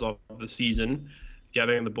tries of the season,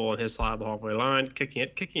 gathering the ball on his side of the halfway line, kicking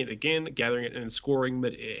it again, gathering it and scoring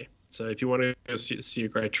mid-air. So if you want to go see a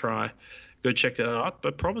great try, go check that out.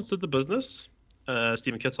 But Province did the business.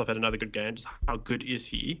 Stephen Kitsoff had another good game. Just how good is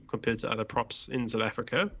he compared to other props in South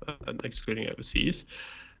Africa, excluding overseas?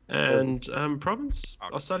 And Province Oh,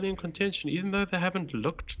 are suddenly in contention, even though they haven't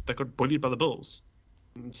looked. They got bullied by the Bulls.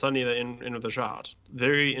 Suddenly they're in with a shot.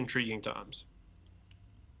 Very intriguing times.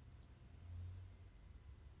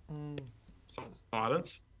 Mm,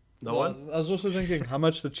 Silence. No well, one. I was also thinking how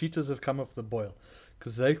much the Cheetahs have come off the boil,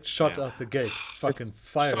 because they shot Yeah. out the gate fucking It's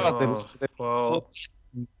fire. shot them. Oh, They've well,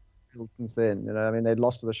 since then, I mean, they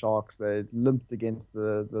lost to the Sharks. They limped against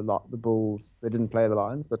the Bulls. They didn't play the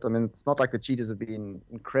Lions, but I mean, it's not like the Cheetahs have been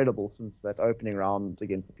incredible since that opening round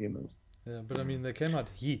against the Pumas. Yeah, but I mean, they came out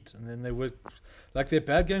heat, and then they were like their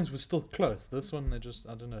bad games were still close. This one, they just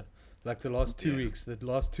I don't know. Like the last 2 weeks, the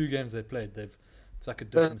last 2 games they played, it's like a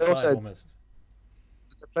different They side also almost.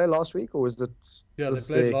 did they play last week, or was it Yeah, they this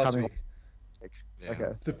played their last coming week. week? Yeah.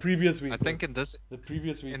 Okay, The previous I week. think in this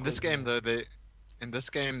Was game though in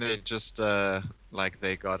this game they just like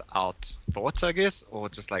they got out thought, I guess, or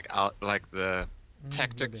just like out like the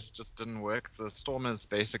tactics just didn't work. The Stormers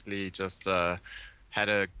basically just had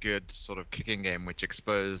a good sort of kicking game which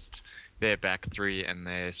exposed their back three, and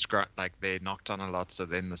they knocked on a lot, so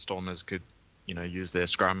then the Stormers could use their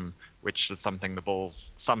scrum, which is something the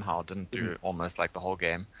Bulls somehow didn't do almost like the whole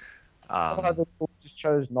game. somehow the Bulls just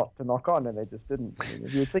chose not to knock on, and they just didn't. I mean,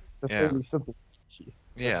 you would think it's a Yeah. fairly simple strategy.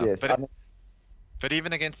 Yeah, But yes, I mean, but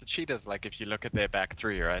even against the Cheetahs, like if you look at their back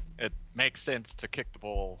three, right, it makes sense to kick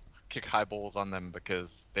high balls on them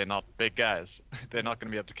because they're not big guys. They're not going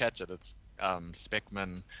to be able to catch it. It's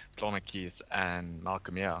Speckman, Klonakis, and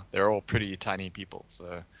Malcolm. Yeah, they're all pretty tiny people.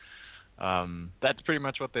 So that's pretty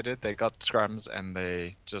much what they did. They got scrums and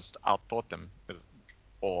they just outthought them,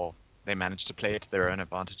 or they managed to play it to their own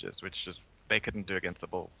advantages, which just they couldn't do against the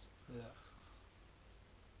Bulls. Yeah.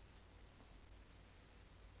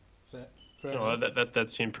 Fair well, enough.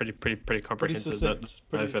 that seemed pretty Pretty comprehensive. succinct.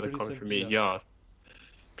 No further Pretty comment from simple. me. Yeah. Yeah,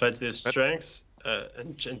 played to their But strengths,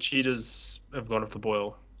 and Cheetahs have gone off the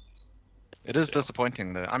boil. it is Yeah.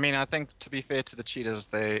 disappointing, though. I mean, I think to be fair to the Cheetahs,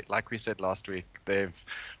 they, like we said last week, they've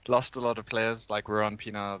lost a lot of players like Ruan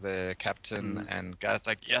Pina, their captain, and guys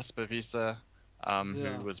like Jasper Wiese, Yeah.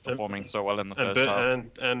 who was And performing so well in the and first half.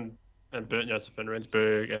 Bernd Josef van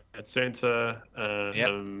Rensburg at centre. Yeah,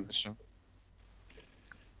 for sure.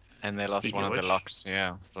 And they lost Speaking one of of the which, locks.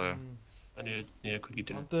 Yeah, so Mm. I need to quickly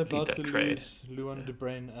Aren't they delete about that to trade. lose Luan de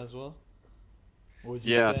Bruin as well? Or is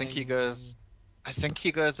he yeah, staying? I think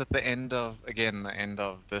he goes at the end of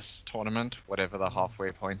this tournament, whatever the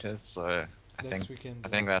halfway point is. So I Next think weekend.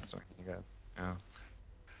 that's when he goes. Yeah.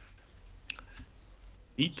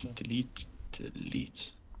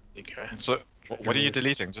 Delete. Okay. So what are you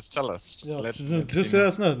deleting? Just tell us. Just Yeah, let just me let know.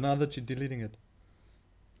 us know now that you're deleting it.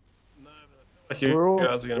 No, but I feel like we're you all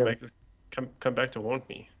guys are gonna together. make this come back to haunt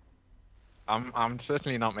me. I'm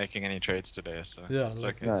certainly not making any trades today, so Yeah, it's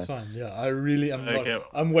like okay. it's No. fine. Yeah, I really am not. Okay.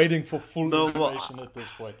 I'm waiting for full No, information at this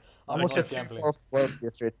point. I'm I'm also not too gambling. far off the world to be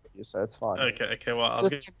a threat to you, so it's fine. Okay. Well, I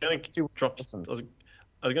was Just gonna drop. listen. I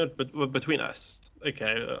was gonna between us.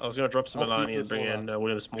 Okay, I was gonna drop some I'll beat Milani and this bring all in out.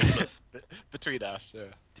 William Smallsmith. Between us, yeah.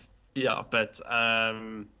 Yeah, but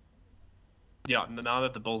yeah. Now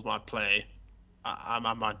that the Bulls might play, I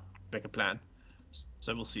might make a plan.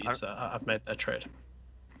 So we'll see. I, So I've made that trade.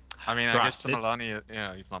 I mean, I Right. guess Milani,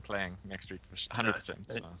 yeah, he's not playing next week for 100%.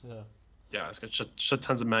 So. Yeah. Yeah, it's got shit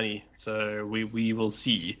tons of money. So we will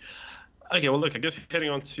see. Okay, well, look, I guess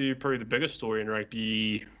heading on to probably the biggest story in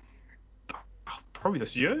rugby, probably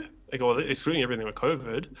this year, like, well, excluding everything with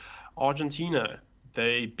COVID, Argentina,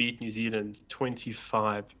 they beat New Zealand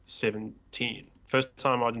 25-17. First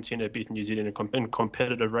time Argentina beat New Zealand in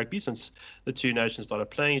competitive rugby since the two nations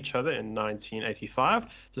started playing each other in 1985.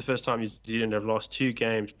 It's the first time New Zealand have lost two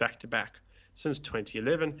games back to back since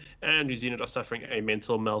 2011, and New Zealand are suffering a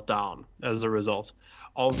mental meltdown as a result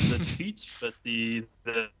of the defeat. But the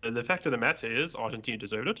fact of the matter is, Argentina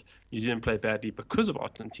deserved it. New Zealand played badly because of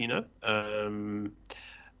Argentina.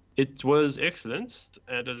 It was excellent,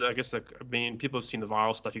 and I guess people have seen the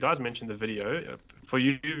viral stuff. You guys mentioned the video. For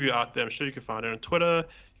you out there, I'm sure you can find it on Twitter.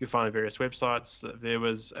 You can find it on various websites. There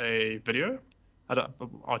was a video,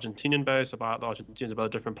 Argentinian based, about the Argentinians,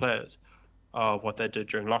 about different players of what they did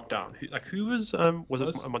during lockdown. Who was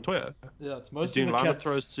it Montoya? Yeah, it's mostly Doing the lineup cats.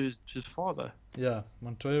 throws to his father. Yeah,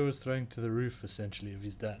 Montoya was throwing to the roof essentially of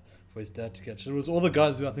his dad for his dad to catch. It was all the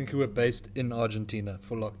guys who were based in Argentina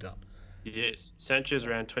for lockdown. Yes, Sanchez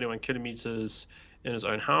ran 21 kilometers in his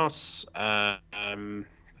own house. I think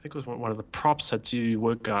it was one of the props had to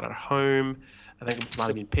work out at home. I think it might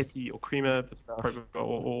have been Petty or Creamer,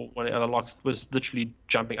 or one of the other locks was literally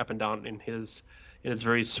jumping up and down in his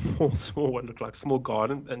very small what looked like small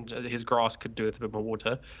garden, and his grass could do with a bit more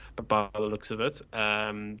water, but by the looks of it,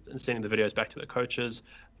 and sending the videos back to the coaches.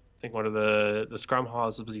 think one of the scrum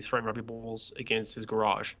halves was busy throwing rugby balls against his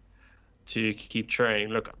garage to keep training.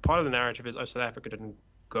 Look, part of the narrative is, South Africa didn't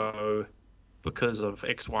go because of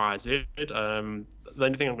X, Y, Z. The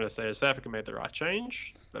only thing I'm going to say is South Africa made the right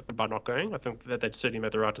change by not going. I think that they certainly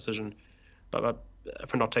made the right decision, but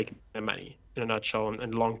for not taking their money in a nutshell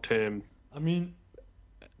and long term. I mean,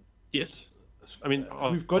 Yes, I mean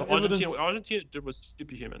we've got evidence. Argentina was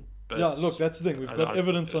superhuman. But Yeah, look, that's the thing. We've got I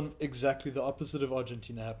evidence on exactly the opposite of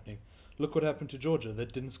Argentina happening. Look what happened to Georgia. They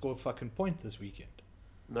didn't score a fucking point this weekend.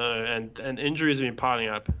 No, and injuries have been piling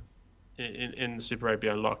up in the Super Rugby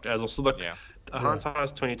Unlocked. As also, look,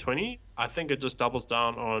 hindsight's 2020. I think it just doubles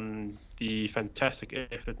down on the fantastic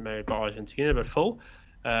effort made by Argentina. But Phil,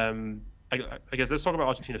 I guess let's talk about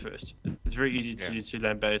Argentina first. It's very easy to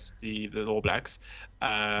lambaste the All Blacks.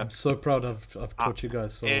 I'm so proud I've taught you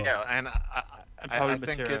guys so well. Yeah, and I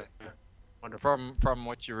think Matera, from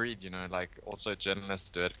what you read, like also journalists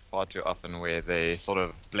do it far too often, where they sort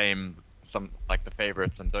of blame some like the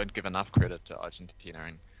favorites and don't give enough credit to Argentina.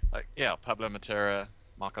 And like Pablo Matera,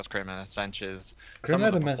 Marcos Kremer, Sanchez, some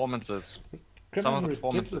of the performances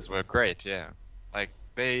were great. Yeah, like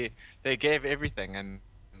they gave everything, and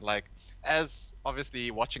like as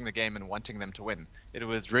obviously watching the game and wanting them to win, it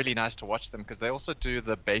was really nice to watch them because they also do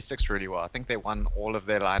the basics really well. I think they won all of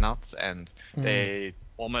their lineouts and they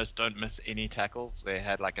almost don't miss any tackles. They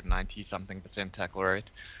had like a 90-something% tackle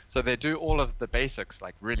rate. So they do all of the basics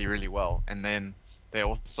like really, really well. And then they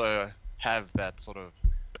also have that sort of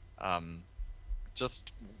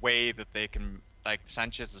just way that they can, like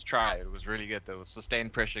Sanchez's try, it was really good. There was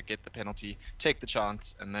sustained pressure, get the penalty, take the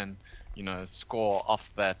chance, and then score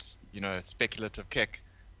off that speculative kick.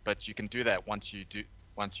 But you can do that once you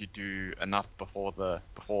do enough before the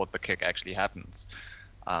kick actually happens.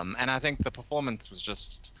 And I think the performance was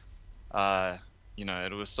just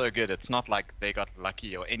it was so good. It's not like they got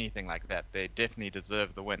lucky or anything like that. They definitely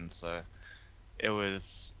deserved the win. So it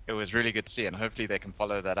was really good to see, and hopefully they can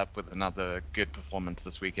follow that up with another good performance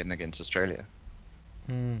this weekend against Australia.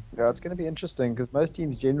 Yeah, it's going to be interesting because most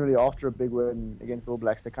teams generally after a big win against All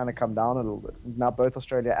Blacks, they kind of come down a little bit. And now both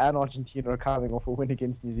Australia and Argentina are coming off a win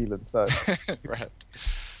against New Zealand. So, right.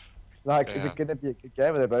 Is it going to be a good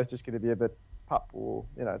game, or they're both just going to be a bit pup? Or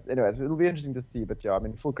anyways, it'll be interesting to see. But yeah, I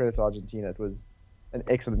mean, full credit to Argentina. It was an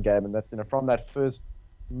excellent game, and that from that first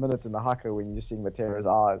minute in the haka when you're seeing Matera's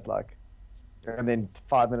eyes, like. And then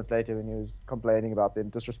 5 minutes later, when he was complaining about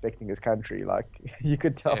them disrespecting his country, like you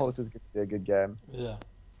could tell it was going to be a good game. Yeah,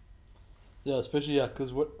 especially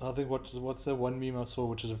because what's that one meme I saw,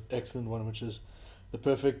 which is an excellent one, which is the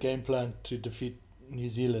perfect game plan to defeat New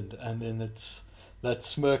Zealand, and then it's that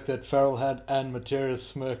smirk that Farrell had and Matera's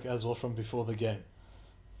smirk as well from before the game.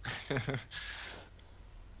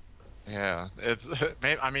 Yeah, it's.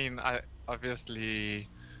 I mean, obviously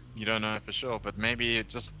you don't know for sure, but maybe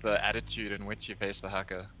just the attitude in which you face the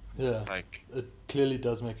haka. Yeah, like it clearly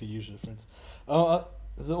does make a huge difference.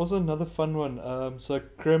 There's also another fun one. So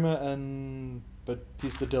Kremer and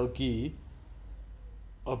Batista Del Guy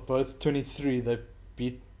are both 23.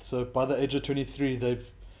 So by the age of 23,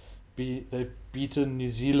 they've beaten New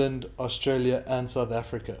Zealand, Australia, and South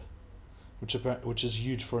Africa, which is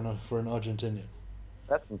huge for an Argentinian.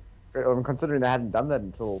 That's incredible. Considering they hadn't done that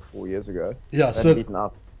until 4 years ago. Yeah, so beaten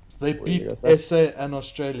us. They beat SA and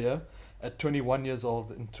Australia at 21 years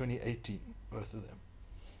old in 2018, both of them.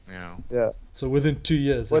 Yeah. So within 2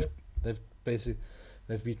 years,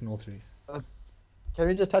 they've beaten all three. Can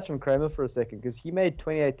we just touch on Kremer for a second? Because he made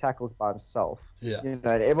 28 tackles by himself. Yeah. And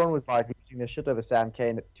everyone was like losing their shit over Sam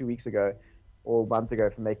Cane 2 weeks ago or a month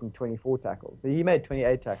ago for making 24 tackles. So he made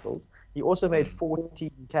 28 tackles. He also made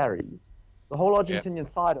 14 carries. The whole Argentinian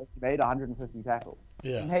side only made 150 tackles.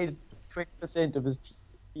 Yeah. He made 20% of his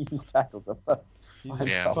team's tackles. He's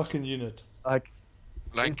a fucking unit. Like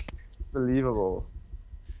it's believable.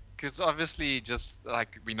 Because obviously, just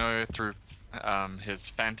like we know through his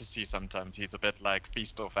fantasy, sometimes he's a bit like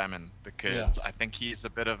feast or famine, because I think he's a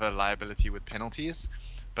bit of a liability with penalties.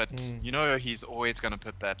 But he's always going to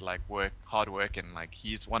put that like hard work in. Like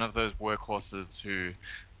he's one of those workhorses who,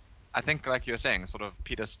 I think, like you're saying, sort of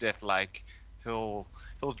Peter Steph, like he'll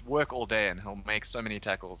work all day and he'll make so many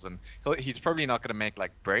tackles, and he's probably not going to make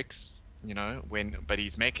like breaks, but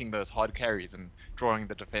he's making those hard carries and drawing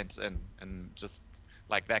the defense in, and just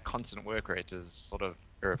like that constant work rate is sort of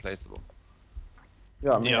irreplaceable.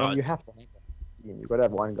 Yeah, I mean, and you have to have that team. You've got to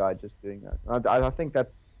have one guy just doing that. I think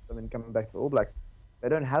that's, coming back to the All Blacks, they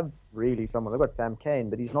don't have really someone. They've got Sam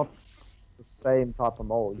Cane, but he's not the same type of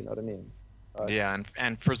mold, you know what I mean?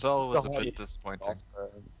 And Frizzell was a bit disappointing.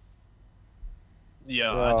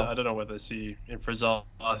 I don't know what they see in Frizzell.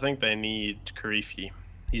 I think they need Karifi.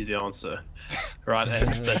 He's the answer, right?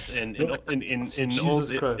 And but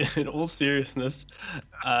Jesus Christ. in all seriousness,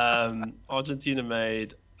 Argentina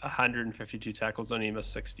made 152 tackles, only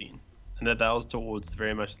missed 16, and that was towards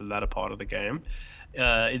very much the latter part of the game.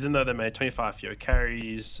 Even though they made 25 fewer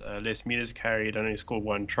carries, less meters carried, only scored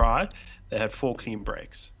one try, they had 4 clean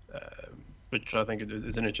breaks, which I think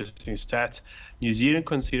is an interesting stat. New Zealand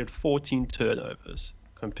conceded 14 turnovers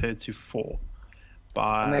compared to 4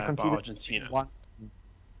 And they by conceded Argentina. one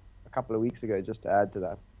a couple of weeks ago, just to add to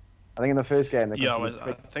that. I think in the first game they Yeah, conceded I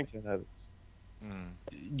 20 think turnovers.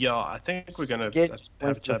 Yeah, I think we're gonna Again, have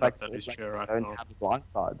points a to chat the fact about that that loose All Blacks chair right don't now. have a blind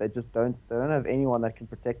side. They just don't. They don't have anyone that can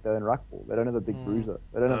protect their own ruck ball. They don't have a big bruiser.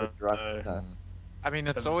 They don't have a drug. No. I mean,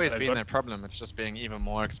 it's They've- always they've been got- their problem. It's just being even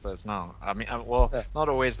more exposed now. I mean, well, Yeah. not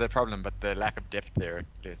always their problem, but the lack of depth there.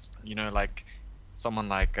 There's, like someone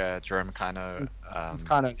like Jerome Kino. It's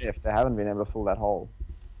kind of left. They haven't been able to fill that hole.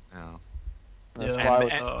 Yeah. That's Yeah, why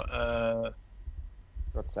and- it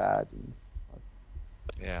got sad.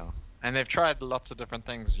 Yeah, and they've tried lots of different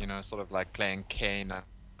things, sort of like playing Kane,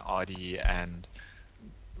 Ardy, and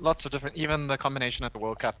lots of different. Even the combination at the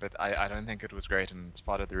World Cup, I don't think it was great, and it's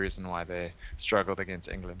part of the reason why they struggled against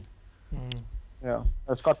England. Yeah,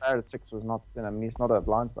 Scott Barrett at 6 was not. I mean, he's not a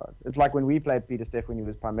blindside. It's like when we played Peter Steff when he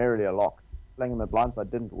was primarily a lock. Playing him at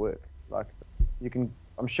blindside didn't work. Like, you can.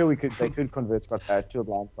 I'm sure they could convert Scott Barrett to a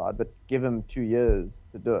blindside, but give him 2 years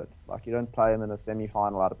to do it. Like, you don't play him in a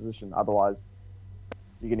semi-final out of position. Otherwise,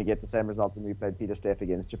 you're going to get the same result when we played Peter Steff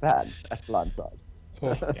against Japan at blindside.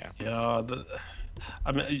 Yeah,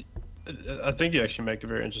 I mean, I think you actually make a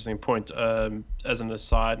very interesting point. As an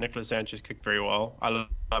aside, Nicolas Sanchez kicked very well. I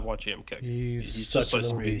love watching him kick. He's just such so a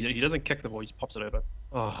little smooth. beast. He doesn't kick the ball; he just pops it over.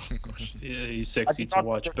 Oh gosh, he's sexy did to not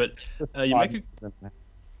watch. think But it you make a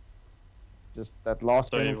just that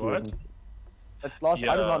last Sorry, penalty was. what? That last,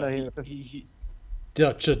 I did not know Yeah, he.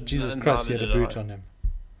 Yeah, shit, Jesus Christ, he neither had a did boot I. on him.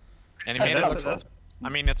 And he made it look. That's- I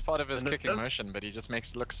mean, it's part of his and kicking that's- motion, but he just makes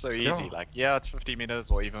it look so easy. Yeah. Like, yeah, it's 50 meters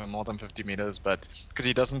or even more than 50 meters, but because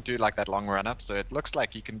he doesn't do like that long run up, so it looks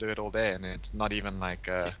like he can do it all day, and it's not even like,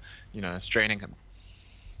 straining him.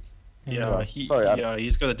 Yeah, Sorry,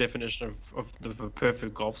 he's got a definition of the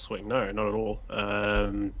perfect golf swing. No, not at all.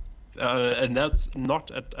 And that's not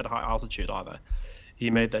at high altitude either. He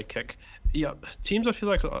made that kick. Yeah, teams I feel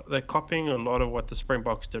like they're copying a lot of what the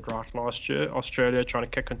Springboks did right last year. Australia trying to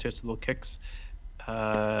kick contested little kicks,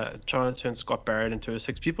 trying to turn Scott Barrett into a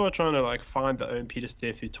 6. People are trying to like find their own Peter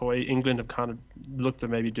Steffi toy. England have kind of looked at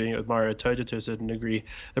maybe doing it with Mario Toja to a certain degree.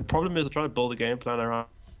 The problem is they're trying to build a game plan around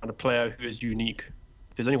a player who is unique.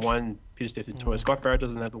 There's only one Peter Steffi toy. Scott Barrett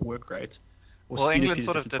doesn't have the work rate. Or Well, speed of England Peter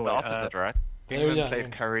sort of Steffi did toy. the opposite, right? Yeah, England yeah, played I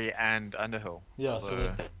mean- Curry and Underhill. Yeah,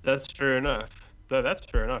 so That's fair enough. No, that's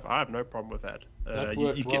fair enough. I have no problem with that. That You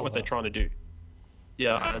worked get well, what they're though. trying to do.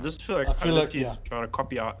 Yeah, I just feel like I feel like, teams trying to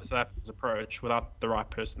copy out South Africa's approach without the right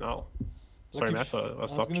personnel. Sorry, Matt, I I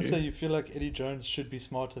was stopped going to you. say, you feel like Eddie Jones should be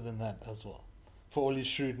smarter than that as well. For all his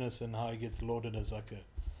shrewdness and how he gets lauded as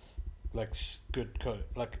good coach,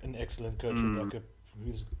 like an excellent coach with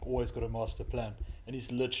who's always got a master plan. And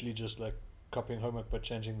he's literally just like copying homework but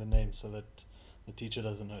changing the name so that the teacher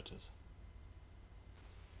doesn't notice.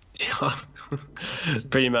 Yeah,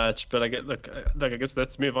 pretty much. But I guess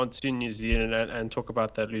let's move on to New Zealand and talk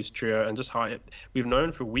about that loose trio and just how we've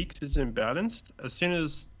known for weeks it's imbalanced. As soon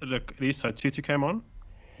as Lisa Tutu came on,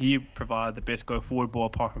 he provided the best go forward ball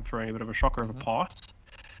apart from throwing a bit of a shocker of a pass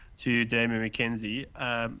to Damian McKenzie.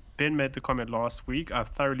 Ben made the comment last week. I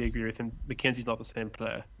thoroughly agree with him. McKenzie's not the same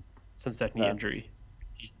player since that knee injury.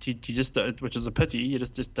 He just, which is a pity. He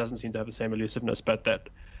just doesn't seem to have the same elusiveness. But that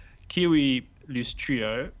Kiwi loose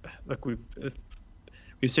trio, like we've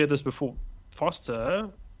said this before, Foster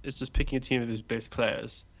is just picking a team of his best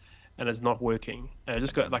players, and it's not working. And I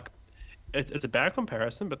just got like it's a bad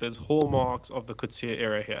comparison, but there's hallmarks of the Coetzee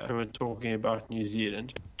era here. And we're talking about New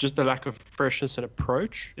Zealand, just the lack of freshness and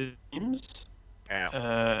approach it seems,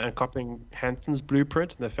 and copying Hanson's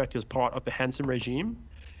blueprint, and the fact he was part of the Hanson regime.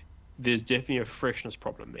 There's definitely a freshness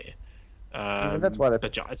problem there. that's why they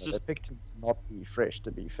just picked him to not be fresh.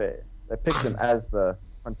 To be fair, they picked him as the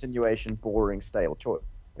continuation, boring, stale choice.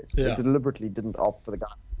 Yeah. They deliberately didn't opt for the guy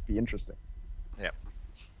to be interesting. Yeah.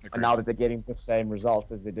 And now that they're getting the same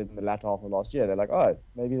results as they did in the latter half of last year, they're like, oh,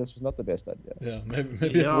 maybe this was not the best idea. Yeah,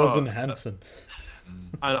 maybe it wasn't Hansen.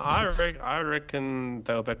 And I reckon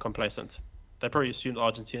they were a bit complacent. They probably assumed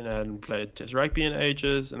Argentina hadn't played Test rugby in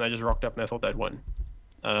ages, and they just rocked up and they thought they'd win.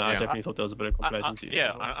 I definitely thought there was a bit of complacency.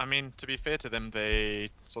 I mean, to be fair to them,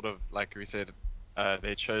 they sort of, like we said,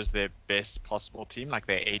 they chose their best possible team, like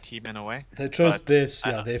their A team in a way. They chose But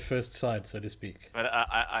their first side, so to speak. But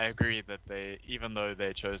I agree that even though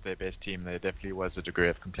they chose their best team, there definitely was a degree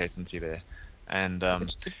of complacency there. And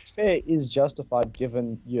Which, to be fair, is justified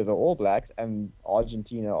given you're the All Blacks and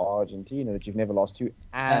Argentina are Argentina that you've never lost to,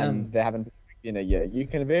 and they haven't been in a year. You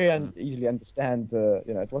can very easily understand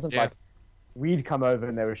it wasn't Yeah. like we'd come over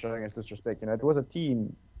and they were showing us disrespect. It was a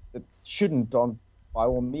team that shouldn't, by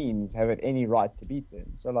all means, have any right to beat them.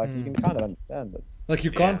 So, you can kind of understand it. Like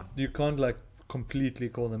you can't like completely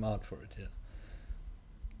call them out for it, yeah.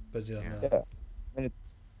 But yeah. Yeah. I mean,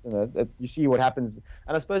 you see what happens,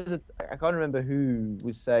 and I suppose I can't remember who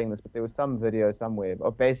was saying this, but there was some video somewhere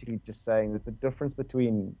of basically just saying that the difference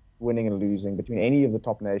between winning and losing between any of the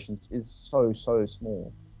top nations is so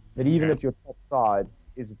small that even if your top side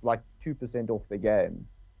is like 2% off the game,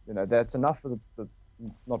 that's enough for the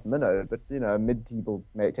not minnow, but a mid-table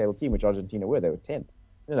team, which Argentina were. They were 10th,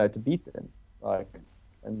 to beat them.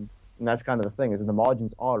 And that's kind of the thing, is that the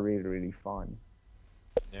margins are really, really fine.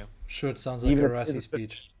 Yeah. Sure, it sounds like Even a if Rassie there's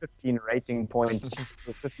speech. 15 rating points,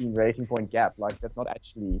 15 rating point gap, that's not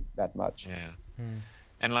actually that much. Yeah.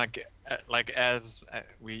 And as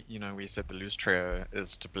we said, the loose trio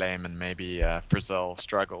is to blame, and maybe Frizzell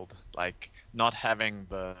struggled, not having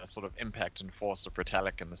the sort of impact and force of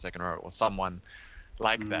Retallick in the second row or someone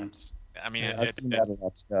like that. I mean, I've seen that a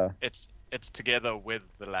lot. it's together with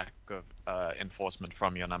the lack of enforcement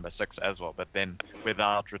from your number 6 as well. But then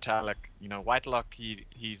without Retallick, Whitelock,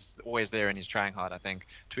 he's always there and he's trying hard. I think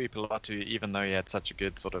Tuipulotu, even though he had such a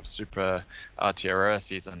good sort of super Aotearoa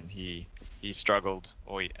season, he struggled,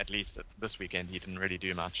 or at least this weekend he didn't really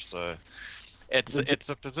do much. So it's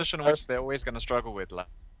a position which they're always going to struggle with, like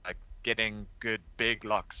getting good big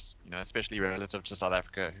locks, especially relative to South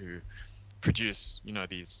Africa, who produce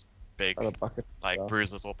these big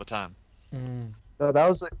bruises all the time. So that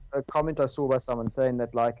was a comment I saw by someone saying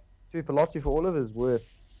that Tuipulotu, for all of his worth,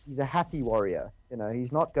 he's a happy warrior.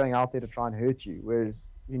 He's not going out there to try and hurt you. Whereas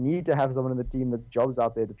you need to have someone in the team that's jobs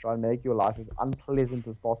out there to try and make your life as unpleasant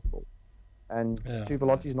as possible. And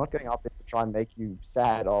Tuipulotu is not going out there to try and make you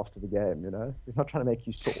sad after the game. He's not trying to make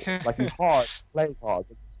you sore. He's hard, plays hard.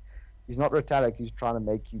 He's not Retallick who's trying to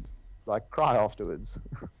make you cry afterwards.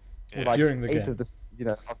 During the game.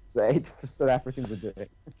 Of the 8 South Africans are doing.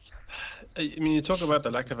 I mean, you talk about the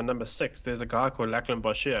lack of a number 6. There's a guy called Lachlan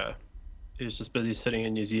Boshier who's just busy sitting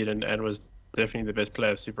in New Zealand and was definitely the best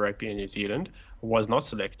player of Super Rugby in New Zealand. Was not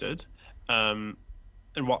selected, and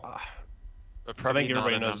what? But probably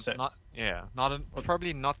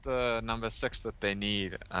probably not the number 6 that they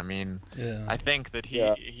need. I mean, I think that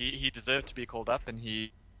he deserved to be called up, and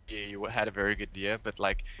he had a very good year. But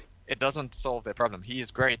it doesn't solve their problem. He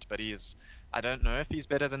is great, but I don't know if he's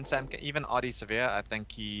better than Sam. Even Ardie Savea, I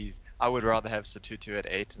think I would rather have Sotutu at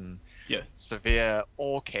 8 and Savea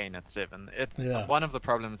or Kane at 7. One of the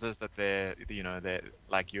problems is that they're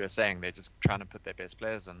like you were saying, they're just trying to put their best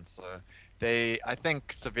players in. So I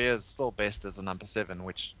think Savea is still best as a number 7,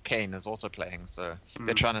 which Kane is also playing. So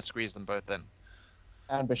they're trying to squeeze them both in.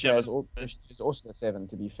 And Bashir is also a 7,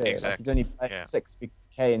 to be fair. Exactly. He's only playing 6 because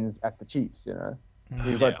Kane's at the Chiefs,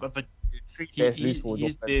 But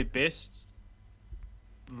he's their best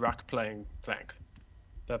ruck playing flank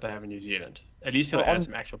that they have in New Zealand. At least he'll add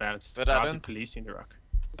some actual balance. But I don't policing the ruck.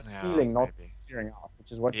 Stealing, not clearing out,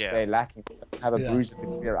 which is what they're lacking. They have a bruise that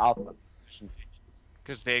can clear out the position features.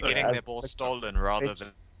 Because they're getting their ball stolen rather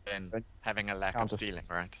than having a lack of stealing,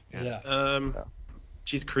 right?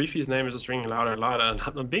 Geez, Creepy's name is just ringing louder and louder. And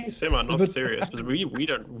I'm being not serious because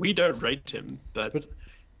we don't rate him, but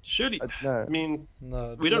surely no. I mean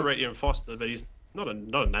we don't rate Ian Foster, but he's not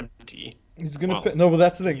an empty. He's gonna pick. No, well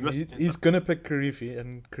that's the thing. He's gonna pick Karifi,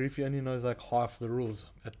 and Karifi only knows half the rules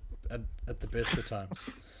at the best of times.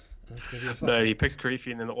 And it's gonna be a fuck. No, he picks Karifi,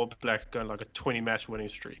 and then the All Blacks go on a 20-match winning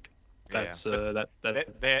streak. That's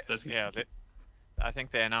I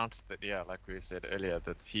think they announced that, like we said earlier,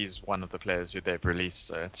 that he's one of the players who they've released.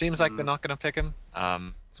 So it seems like they're not going to pick him.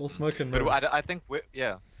 It's all smoke and mirrors. But I think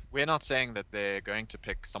we're not saying that they're going to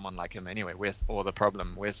pick someone like him anyway. We're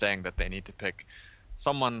saying that they need to pick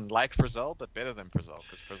someone like Frizzell, but better than Frizzell,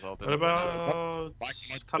 because Frizzell didn't.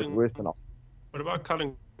 What about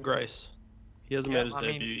Cullen Grace? He hasn't made his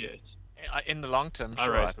debut yet. In the long term,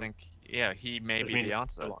 sure. I think he may be the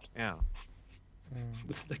answer. Yeah.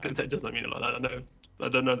 That does not mean a lot. I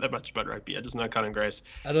don't know that much about rugby. I just know Cullen Grace.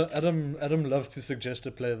 Adam loves to suggest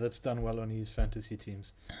a player that's done well on his fantasy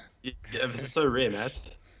teams. Yeah, this is so rare, Matt.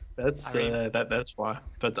 That's why.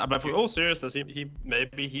 But for all seriousness,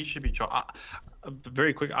 he should be tried.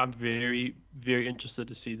 Very quick. I'm very, very interested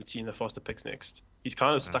to see the team that Foster picks next. He's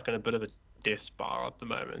kind of stuck in a bit of a death spiral at the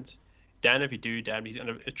moment. Dan, if you do, Dan, he's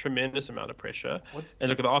under a tremendous amount of pressure. What's And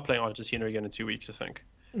look, they are playing Argentina again in 2 weeks, I think.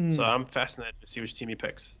 So I'm fascinated to see which team he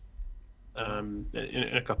picks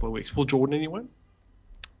in a couple of weeks. Will Jordan anyone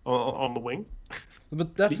on the wing?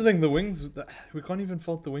 But that's the thing. The Wings, we can't even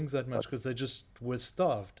fault the Wings that much because they just were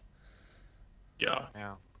starved. Yeah.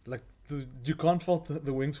 Like you can't fault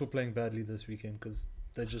the Wings for playing badly this weekend because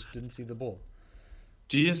they just didn't see the ball.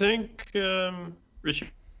 Do you think Richie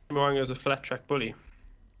Mo'unga is a flat track bully?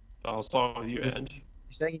 I'll start with you, and You're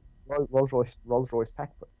saying Rolls Royce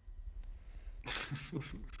Packard.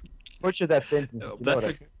 Butcher that sentence. You know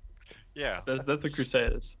what Yeah. that's the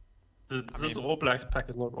Crusaders. This mean- All Blacks pack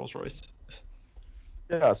is not Rolls Royce.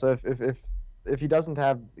 Yeah, so if he doesn't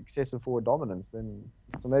have excessive forward dominance, then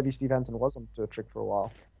so maybe Steve Hansen was onto a trick for a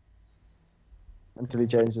while until he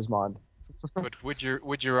changed his mind. But would you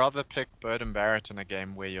rather pick Burden Barrett in a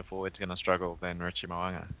game where your forward's going to struggle than Richie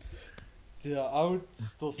Mo'unga? Yeah, I would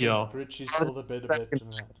still think Yeah. Richie's still the better bet than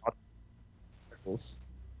that.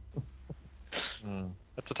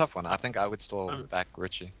 That's a tough one. I think I would still back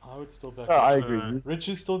Richie. I would still back No, I Richie. agree.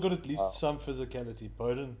 Richie's still got at least some physicality.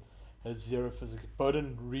 Bowden has zero physical.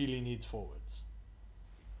 Bowden really needs forwards.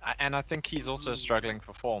 And I think he's also struggling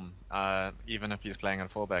for form. Even if he's playing at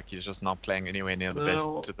fullback, he's just not playing anywhere near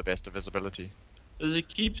the best of his ability. As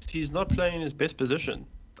he's not playing in his best position.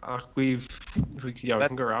 We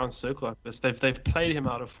can go around in a circle like this. They've played him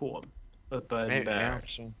out of form. But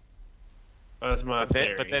Sure. That's my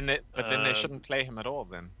theory. But then they shouldn't play him at all.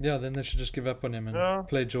 Then Yeah, then they should just give up on him and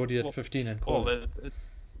play Geordie at 15 and call it.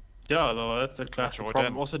 That's a classic Jordan.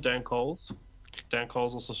 problem. Also, Dan Coles. Dan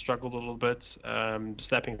Coles also struggled a little bit,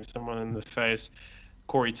 slapping someone in the face.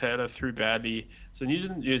 Corey Taylor threw badly. So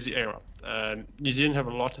New Zealand have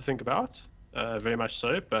a lot to think about, very much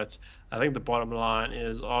so. But I think the bottom line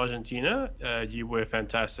is Argentina. You were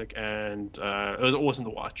fantastic, and it was awesome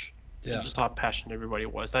to watch. Yeah. Just how passionate everybody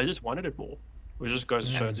was. They just wanted it more, which just goes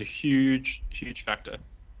to show it's a huge, huge factor.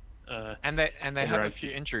 And they have a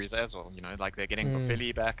few injuries as well. You know, like they're getting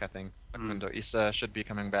Bofili back. I think Facundo Issa should be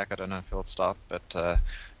coming back. I don't know if he'll start, but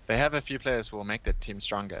they have a few players who will make their team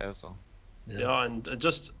stronger as well. Yes. Yeah, and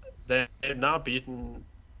just they've now beaten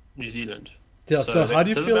New Zealand. Yeah. So how do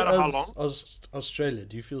you feel matter how as long. Australia?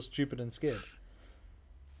 Do you feel stupid and scared?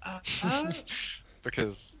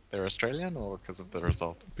 Because they're Australian or because of the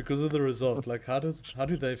result? Because of the result. Like how do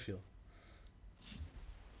they feel?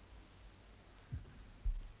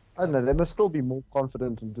 I don't know. They must still be more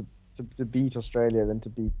confident to beat Australia than to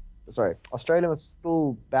beat. Sorry, Australia must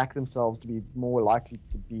still back themselves to be more likely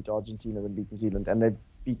to beat Argentina than beat New Zealand, and they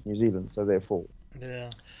beat New Zealand, so therefore. Yeah.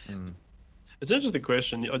 It's an interesting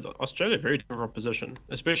question. Australia, very different opposition,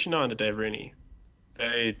 especially now under Dave Rennie.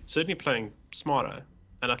 They're certainly playing smarter,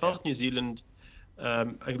 and I felt New Zealand.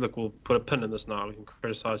 Look, we'll put a pin in this now. We can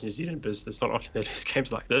criticize New Zealand because it's not often they lose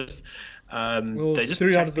games like this. Well, they just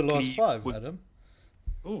 3 out of the last 5, Adam.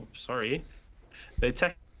 Oh, sorry. They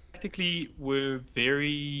tactically were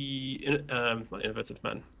very not innovative,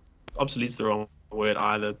 man. Obsolete's the wrong word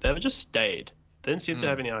either. They just stayed. They didn't seem to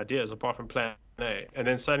have any ideas apart from plan A. And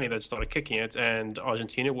then suddenly they started kicking it, and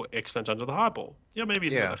Argentina were excellent under the high ball. Yeah,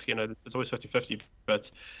 maybe it's always 50-50,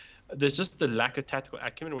 but there's just the lack of tactical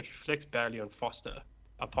acumen, which reflects badly on Foster,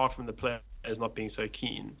 apart from the players not being so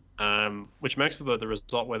keen, which makes the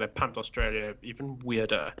result where they pumped Australia even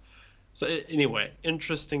weirder. So anyway,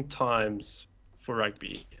 interesting times for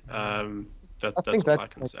rugby. That's all I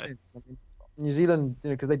can say. Sense. I mean, New Zealand,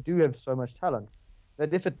 because they do have so much talent,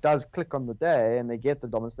 that if it does click on the day and they get the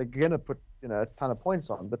dominance, they're gonna put a ton of points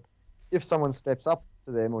on. But if someone steps up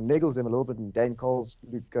to them or niggles them a little bit, and Dane Coles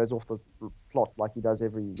goes off the plot like he does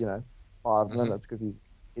every 5 minutes because he's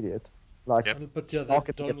an idiot, like But yeah, not they going to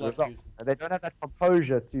get don't the like result. losing. They don't have that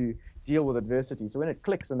composure to deal with adversity. So when it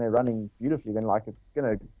clicks and they're running beautifully, then like it's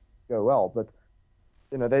gonna go well. But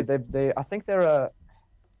they I think they're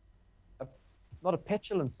not a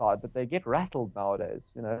petulant side, but they get rattled nowadays.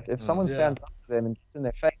 If someone stands up to them and gets in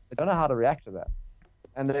their face, they don't know how to react to that.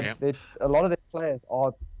 And a lot of their players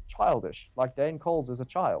are childish. Like Dane Coles is a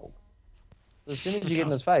child. So as soon as you get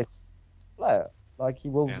in his face, player, like he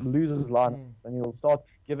will lose his lines and he'll start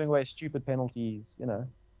giving away stupid penalties.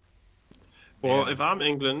 Well, if I'm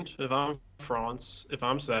England, if I'm France, if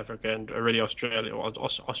I'm South Africa, and already Australia, or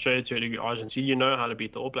Australia to a degree, Argentina, you know how to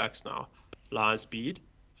beat the All Blacks now. Line speed,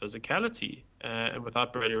 physicality, and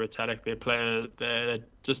without Brady Retallick, their player,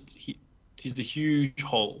 he's the huge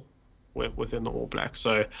hole within the All Blacks.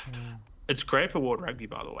 So it's great for World Rugby,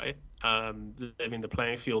 by the way. Leaving the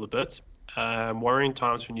playing field a bit. Worrying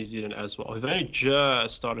times for New Zealand as well. They've only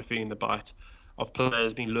just started feeling the bite of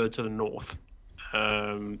players being lured to the north.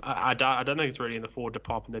 I don't think it's really in the forward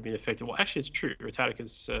department they've been affected. Well, actually, it's true. Retallick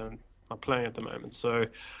is not playing at the moment, so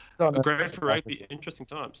It's on great the- for rugby. Interesting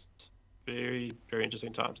times. Very, very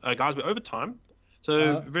interesting times. Guys, we're over time.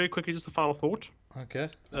 So very quickly, just a final thought. Okay.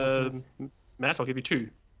 I was gonna- Matt, I'll give you two.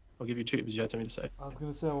 Because you had something to say. I was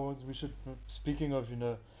going to say, well, we should. Speaking of,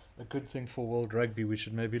 a good thing for World Rugby, we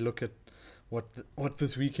should maybe look at what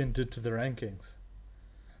this weekend did to the rankings.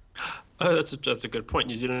 Oh, that's a good point.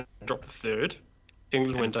 New Zealand dropped to third.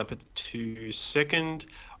 England went Yes. up to second.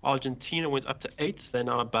 Argentina went up to eighth. They're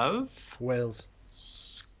now above Wales.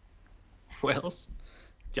 Wales.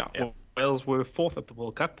 Yeah, Yeah. Wales were fourth at the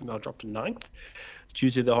World Cup and now dropped to ninth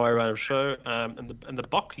due to the higher round of show. And the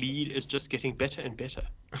Bok lead is just getting better and better.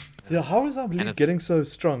 Yeah, how is our And league it's- getting so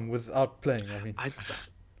strong without playing? I mean, I,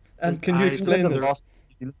 and can you I- explain England this? have lost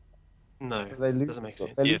New Zealand, no, so they lose. doesn't make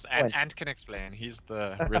sense. They lose Yes, and points. can explain. He's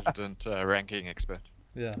the resident ranking expert.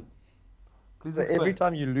 Yeah. Please So every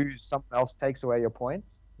time you lose, someone else takes away your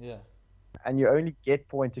points, Yeah. and you only get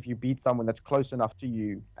points if you beat someone that's close enough to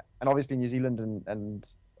you. And obviously, New Zealand and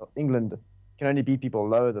England can only beat people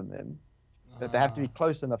lower than them. But they have to be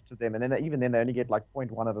close enough to them, and then even then they only get like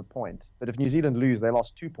 0.1 of a point. But if New Zealand lose, they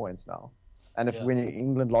lost 2 points now. And if Yeah. when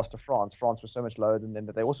England lost to France, France was so much lower than them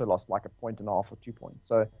that they also lost like 1.5 or 2 points.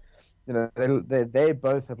 So, they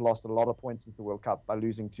both have lost a lot of points since the World Cup by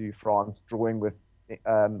losing to France, drawing with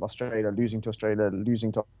Australia, losing to Australia,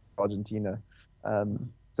 losing to Argentina.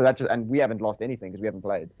 So that just, and we haven't lost anything because we haven't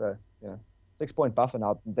played. So 6-point buffer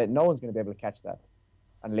now. That no one's going to be able to catch that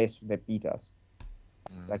unless they beat us.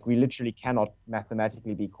 Like we literally cannot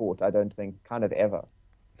mathematically be caught. I don't think, kind of ever.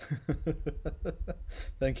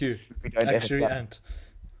 Thank you, We don't ever Actuary try. Ant.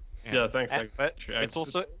 Yeah, thanks. But actually.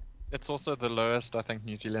 it's also the lowest I think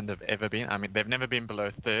New Zealand have ever been. I mean, they've never been below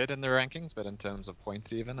third in the rankings, but in terms of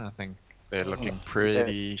points, even I think they're looking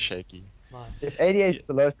pretty shaky. Nice. If 88 is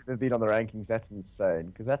the lowest we've been on the rankings, that's insane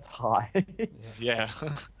because that's high. Yeah.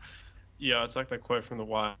 Yeah, it's like that quote from The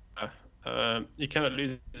Wire. You cannot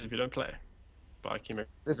lose if you don't play. By Kim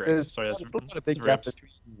There's Grace. Sorry, still not a big it's gap reps.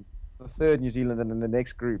 between the third New Zealand and then the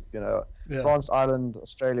next group. Yeah. France, Ireland,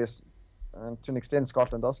 Australia, and to an extent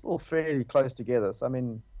Scotland are still fairly close together. So I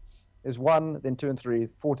mean, there's 1, then 2 and 3,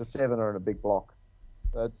 4 to 7 are in a big block.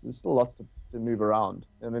 So there's still lots to move around.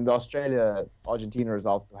 And then the Australia-Argentina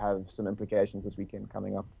result will have some implications this weekend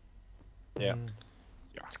coming up. Yeah. Mm.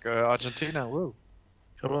 Let's go Argentina. Woo.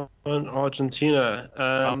 Come on, Argentina.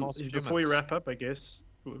 Finals Before we humans. wrap up,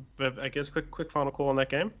 quick final call on that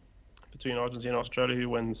game between Argentina and Australia. Who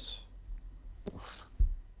wins?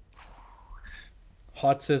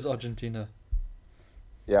 Heart says Argentina.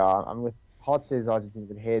 Yeah, I'm with Heart says Argentina,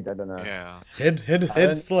 but head, I don't know. Yeah.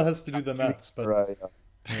 Head still has to do the maths, but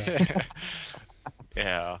Yeah.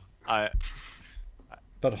 Yeah.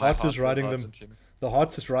 but My Heart is heart says riding them. Argentina. The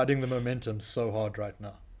Heart is riding the momentum so hard right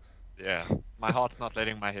now. Yeah. My heart's not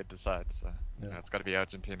letting my head decide, so Yeah. it's got to be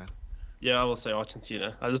Argentina. Yeah, I will say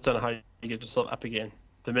Argentina. I just don't know how you get yourself up again.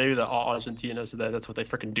 But maybe there are Argentinas there. That's what they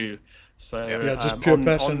freaking do. So Yeah, just pure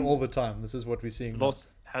passion all the time. This is what we're seeing now.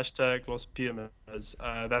 Hashtag Los Pumas.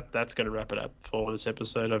 That's going to wrap it up for this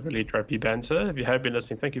episode of Elite Rugby Banter. If you have been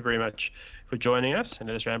listening, thank you very much for joining us and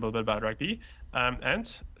let us ramble a bit about rugby. And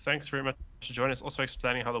thanks very much for joining us. Also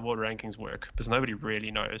explaining how the world rankings work because nobody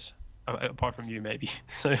really knows apart from you maybe.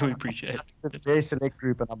 So we appreciate it. It's a very select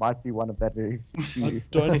group, and I might be one of that very I few.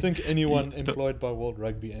 don't think anyone employed by World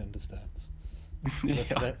Rugby understands.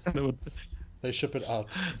 Yeah, They ship it out.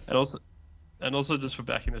 and also just for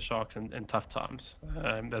backing the Sharks in tough times.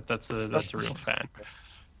 That's a real fan.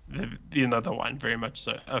 Another one, very much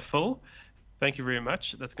so. Phil, thank you very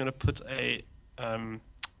much. That's going to put an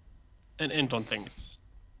end on things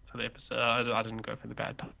for the episode. I didn't go for the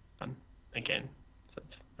bad pun again.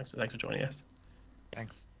 So thanks for joining us.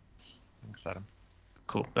 Thanks. Thanks, Adam.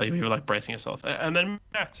 Cool. You were like bracing yourself. And then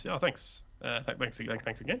Matt, yeah, thanks. Thanks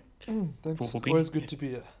again. Thanks. For being Always good here. to be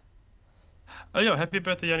here. Oh yeah, happy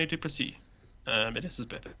birthday, Yanni Duplessis. It is his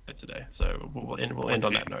birthday today, so we'll end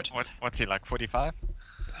on that note. What's he like? 45?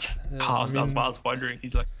 I was wondering.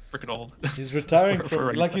 He's like freaking old. He's retiring for from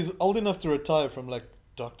running like back. he's old enough to retire from like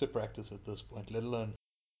doctor practice at this point, let alone.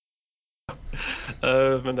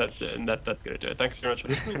 And that's gonna do it. Thanks very much for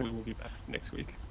listening. We will be back next week.